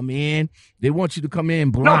you to come in. They want you to come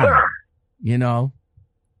in blind. No,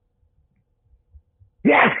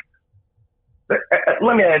 yes.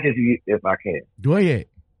 Let me ask this to you if I can. Go ahead.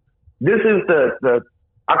 This is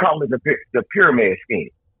I call it the pyramid scheme.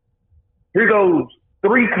 Here goes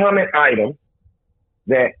 3 common items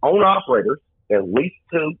that owner operators that lease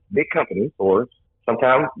to big companies or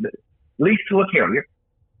sometimes lease to a carrier.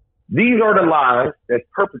 These are the lies that's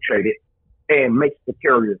perpetrated and makes the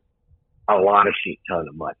carrier a lot of shit ton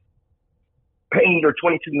of money. paying your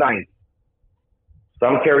 $22.90.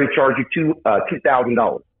 Some carriers charge you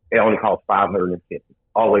 $2,000. It only costs $550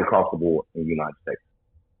 all the way across the board in the United States.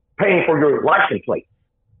 Paying for your license plate.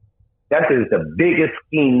 That is the biggest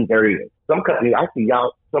scheme there is. Some companies, I see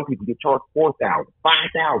some people get charged $4,000,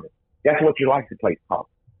 $5,000. That's what your license plate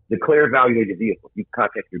costs. Declare value of the vehicle. You can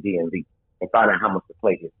contact your DMV and find out how much the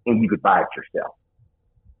plate is, and you could buy it yourself.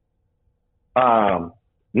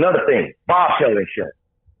 Another thing, bobtail insurance.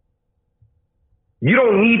 You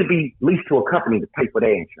don't need to be leased to a company to pay for that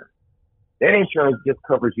insurance. That insurance just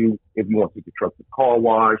covers you if you want to take your truck to the car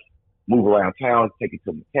wash, move around town, take it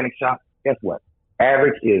to a mechanic shop. Guess what?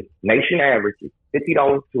 Nation average is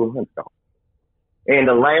 $50 to $100. And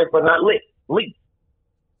the last but not least,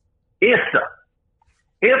 IFTA.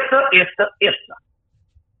 IFTA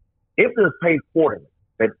is paid quarterly.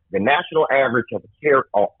 The national average of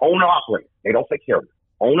a owner-operator. They don't say carrier.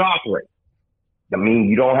 Owner-operator. That means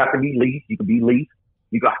you don't have to be leased. You can be leased.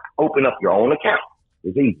 You got to open up your own account.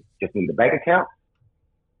 It's easy. Just need a bank account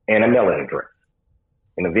and a mailing address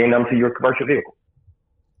and a VIN number to your commercial vehicle.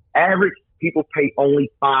 Average people pay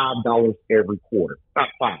only $5 every quarter. Not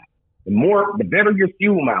 $5. The better your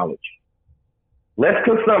fuel mileage. Less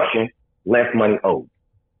consumption, less money owed.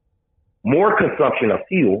 More consumption of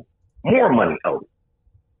fuel, more money owed.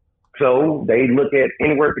 So they look at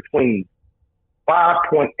anywhere between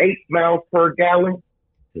 5.8 miles per gallon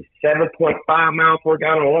to 7.5 miles per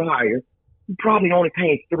gallon or higher. You're probably only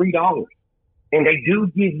paying $3. And they do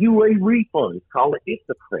give you a refund. It's called an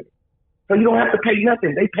IFTA credit. So you don't have to pay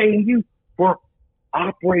nothing. They paying you for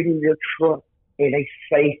operating your truck in a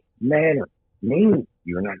safe manner. Meaning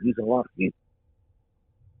you're not using a lot of fuel.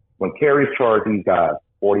 When carriers charge these guys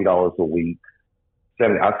 $40 a week,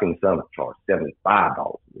 I've seen some charge $75 a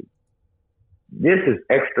week. This is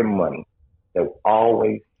extra money that will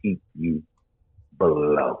always keep you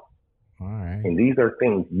below. All right. And these are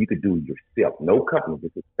things you could do yourself. No company,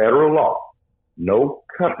 this is federal law. No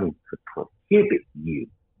company could prohibit you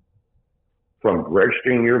from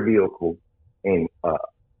registering your vehicle and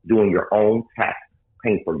doing your own taxes,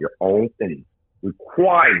 paying for your own things,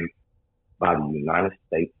 required by the United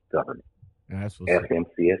States government. That's what's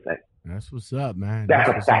FMCSA. That's what's up, man. That's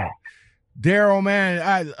a what's fact. up. Daryl,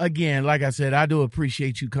 man, like I said, I do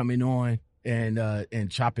appreciate you coming on and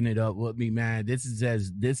chopping it up with me, man. This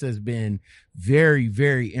has been very,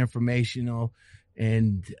 very informational.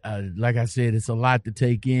 And like I said, it's a lot to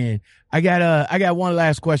take in. I got one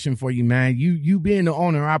last question for you, man. You being the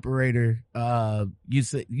owner operator, you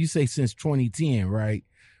say since 2010, right?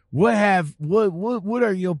 What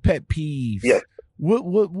are your pet peeves? Yes.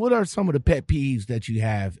 What are some of the pet peeves that you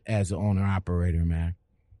have as an owner operator, man?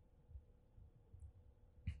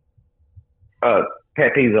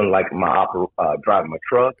 Pet peeves on like driving my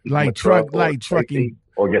truck, trucking,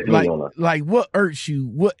 or just me on like what irks you?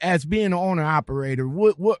 What as being an owner operator?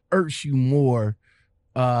 What irks you more?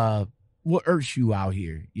 What irks you out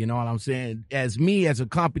here? You know what I'm saying? As a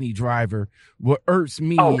company driver, what irks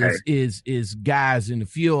me is guys in the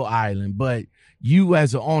fuel island. But you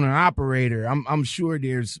as an owner operator, I'm sure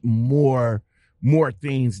there's more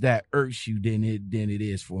things that irks you than it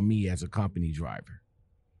is for me as a company driver.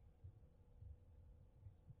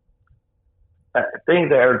 Thing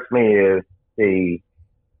that hurts me is the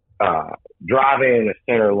driving in the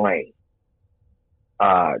center lane,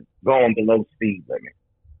 going below speed limit,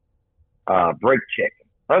 brake checking,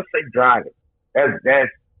 unsafe driving. That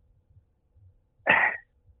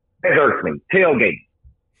hurts me. Tailgate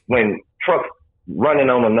when trucks running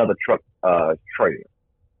on another truck trailer.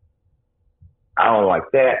 I don't like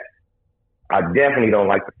that. I definitely don't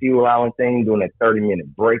like the fuel island thing, doing that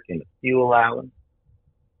 30-minute break in the fuel island.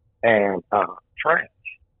 And trash.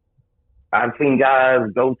 I've seen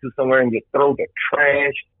guys go to somewhere and throw the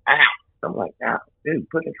trash out. I'm like, dude,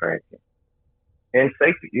 put the trash in. And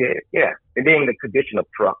safety, yeah. And then the condition of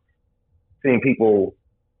trucks. Seeing people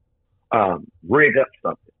rig up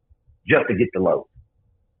something just to get the load.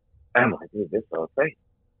 I'm like, dude, this is unsafe.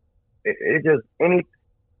 It just, any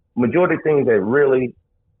majority of things that really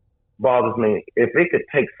bothers me, if it could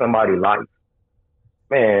take somebody's life,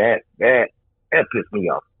 man, that pisses me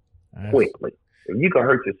off. Quickly. If you can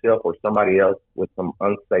hurt yourself or somebody else with some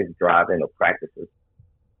unsafe driving or practices,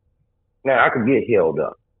 now I could get held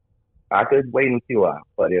up. I could wait until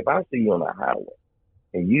but if I see you on the highway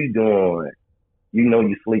and you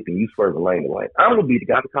you sleeping, you swerving lane to lane, I'm going to be the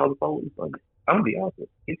guy to call the police on you. I'm going to be honest with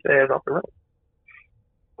you. Get your ass off the road.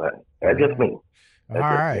 But that's just me. All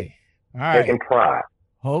right. Taking pride.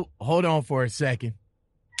 Hold on for a second.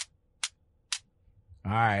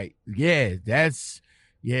 All right. Yeah,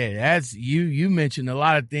 Yeah, that's you mentioned a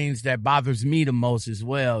lot of things that bothers me the most as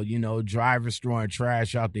well. You know, drivers throwing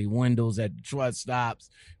trash out their windows at the truck stops,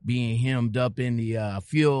 being hemmed up in the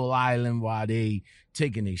fuel island while they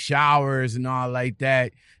taking their showers and all like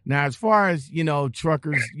that. Now, as far as, you know,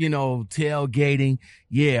 truckers, you know, tailgating,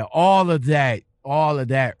 yeah, all of that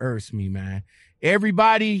irks me, man.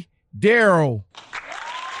 Everybody, Daryl.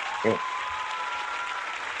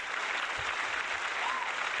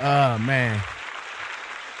 Man.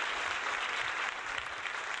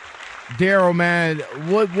 Daryl, man,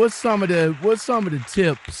 what's some of the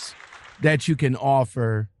tips that you can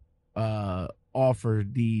offer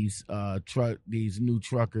these new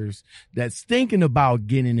truckers that's thinking about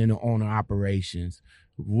getting into owner operations?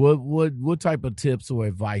 What type of tips or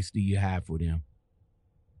advice do you have for them?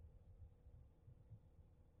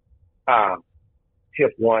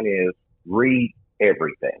 Tip one is read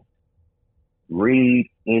everything. Read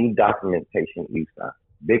any documentation you sign.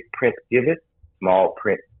 Big print give it, small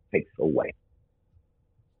print takes away.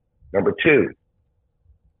 Number two,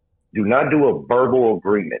 do not do a verbal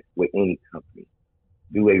agreement with any company.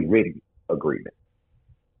 Do a written agreement.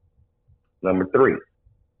 Number three,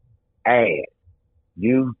 add.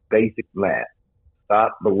 Use basic math.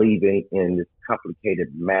 Stop believing in this complicated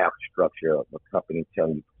math structure of a company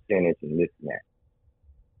telling you percentage and this and that.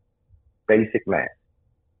 Basic math.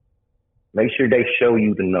 Make sure they show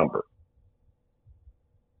you the number.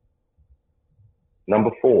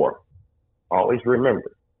 Number four, always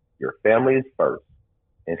remember, your family is first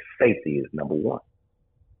and safety is number one.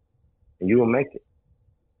 And you will make it.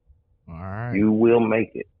 All right. You will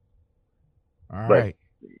make it. All but right.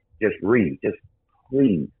 Just read. Just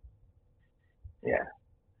please. Yeah.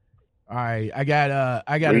 All right. I got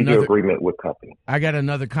read another your agreement with company. I got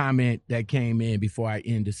another comment that came in before I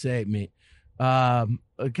end the segment. A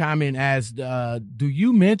comment asked, do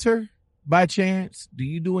you mentor by chance? Do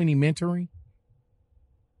you do any mentoring?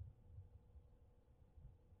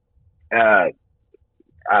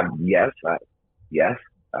 Yes, I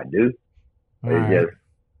do. All It's right. just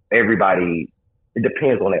everybody. It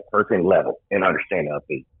depends on that person level and understanding of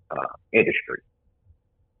the industry.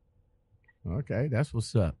 Okay, that's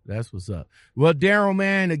what's up. That's what's up. Well, Daryl,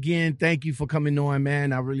 man, again, thank you for coming on,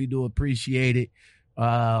 man. I really do appreciate it.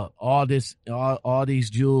 All these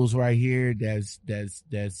jewels right here. That's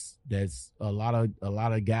a lot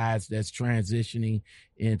of guys that's transitioning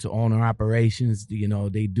into owner operations. You know,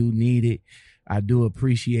 they do need it. I do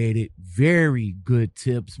appreciate it. Very good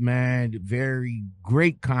tips, man. Very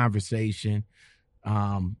great conversation.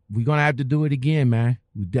 We're gonna have to do it again, man.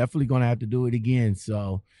 We're definitely gonna have to do it again.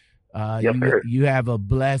 So Yes, sir. you have a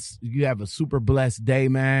super blessed day,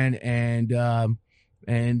 man, and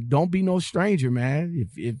don't be no stranger, man.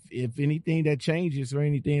 If anything that changes or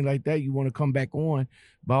anything like that, you want to come back on,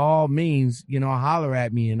 by all means, you know, holler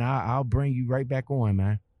at me and I'll bring you right back on,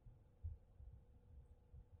 man.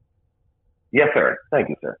 Yes, sir. Thank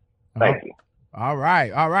you, sir. Thank you. All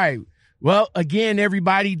right. Well, again,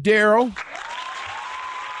 everybody, Daryl.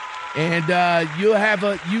 And you have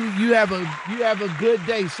a good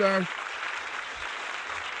day, sir.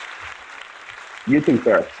 You too,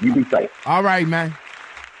 sir. You be safe. All right, man.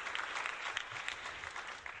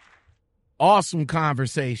 Awesome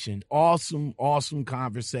conversation. Awesome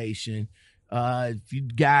conversation. If you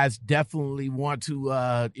guys definitely want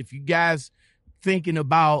to, if you guys thinking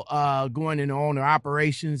about going into owner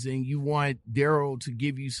operations and you want Daryl to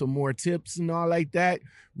give you some more tips and all like that,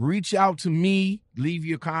 reach out to me. Leave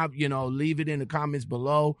your leave it in the comments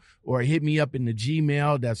below, or hit me up in the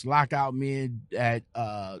Gmail. That's lockoutmen at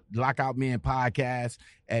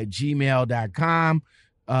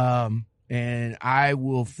lockoutmenpodcast@gmail.com. And I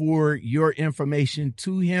will forward your information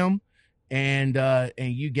to him, and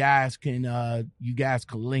you guys can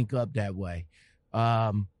link up that way.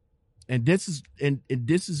 And this is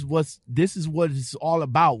what it's all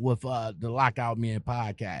about with the Lockout Men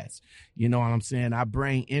podcast. You know what I'm saying? I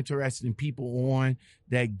bring interesting people on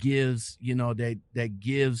that gives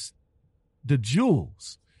the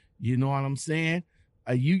jewels. You know what I'm saying?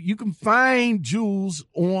 You can find jewels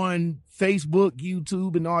on Facebook,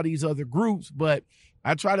 YouTube, and all these other groups, but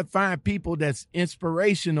I try to find people that's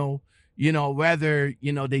inspirational, you know, whether,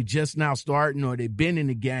 you know, they just now starting or they've been in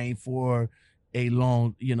the game for a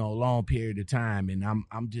long period of time. And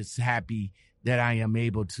I'm just happy that I am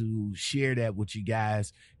able to share that with you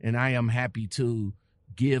guys. And I am happy to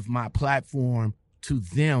give my platform to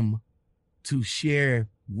them to share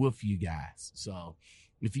with you guys. So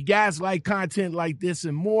if you guys like content like this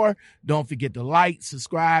and more, don't forget to like,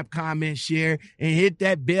 subscribe, comment, share, and hit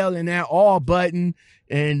that bell and that all button.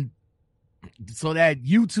 And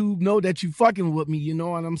YouTube know that you fucking with me, you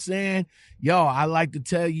know what I'm saying? Yo, I like to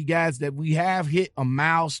tell you guys that we have hit a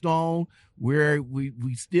milestone where we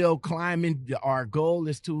still climbing. Our goal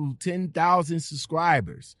is to 10,000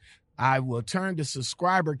 subscribers. I will turn the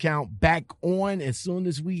subscriber count back on as soon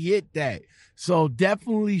as we hit that. So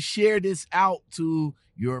definitely share this out to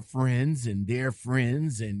your friends and their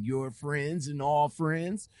friends and your friends and all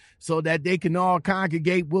friends so that they can all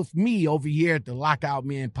congregate with me over here at the Lockout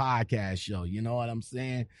Men podcast show. You know what I'm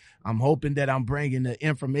saying? I'm hoping that I'm bringing the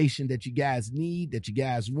information that you guys need, that you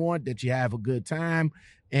guys want, that you have a good time,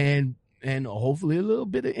 and hopefully a little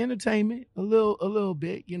bit of entertainment, a little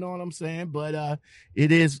bit, you know what I'm saying? But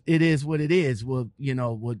it is what it is with, you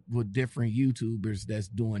know, with different YouTubers that's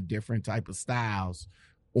doing different type of styles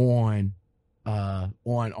on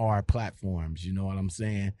our platforms, you know what I'm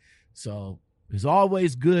saying? So it's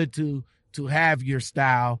always good to have your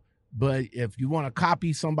style, but if you want to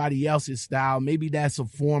copy somebody else's style, maybe that's a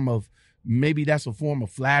form of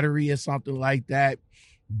flattery or something like that.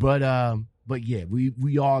 But yeah,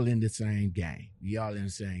 we all in the same game. We all in the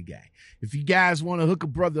same game. If you guys want to hook a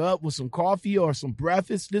brother up with some coffee or some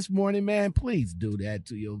breakfast this morning, man, please do that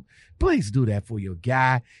for your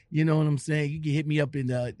guy. You know what I'm saying? You can hit me up you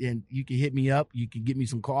can hit me up. You can get me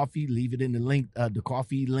some coffee. Leave it in the link. The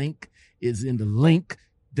coffee link is in the link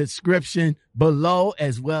description below,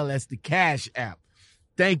 as well as the Cash App.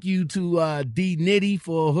 Thank you to D Nitty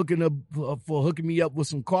for hooking me up with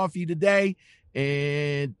some coffee today.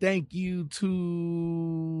 And thank you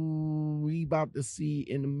to, we about to see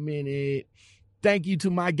in a minute. Thank you to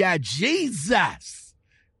my guy, Jesus.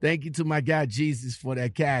 Thank you to my guy, Jesus, for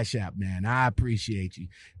that Cash App, man. I appreciate you.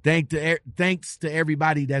 Thanks to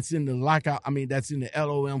everybody that's in the that's in the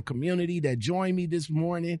LOM community that joined me this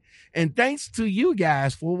morning. And thanks to you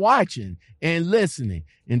guys for watching and listening.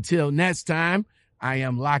 Until next time, I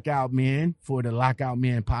am Lockout Men for the Lockout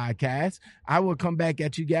Men podcast. I will come back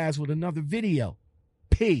at you guys with another video.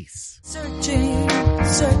 Peace. Searching,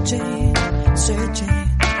 searching, searching,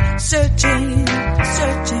 searching,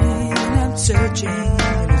 searching, I'm searching,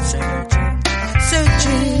 searching,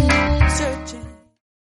 searching, searching.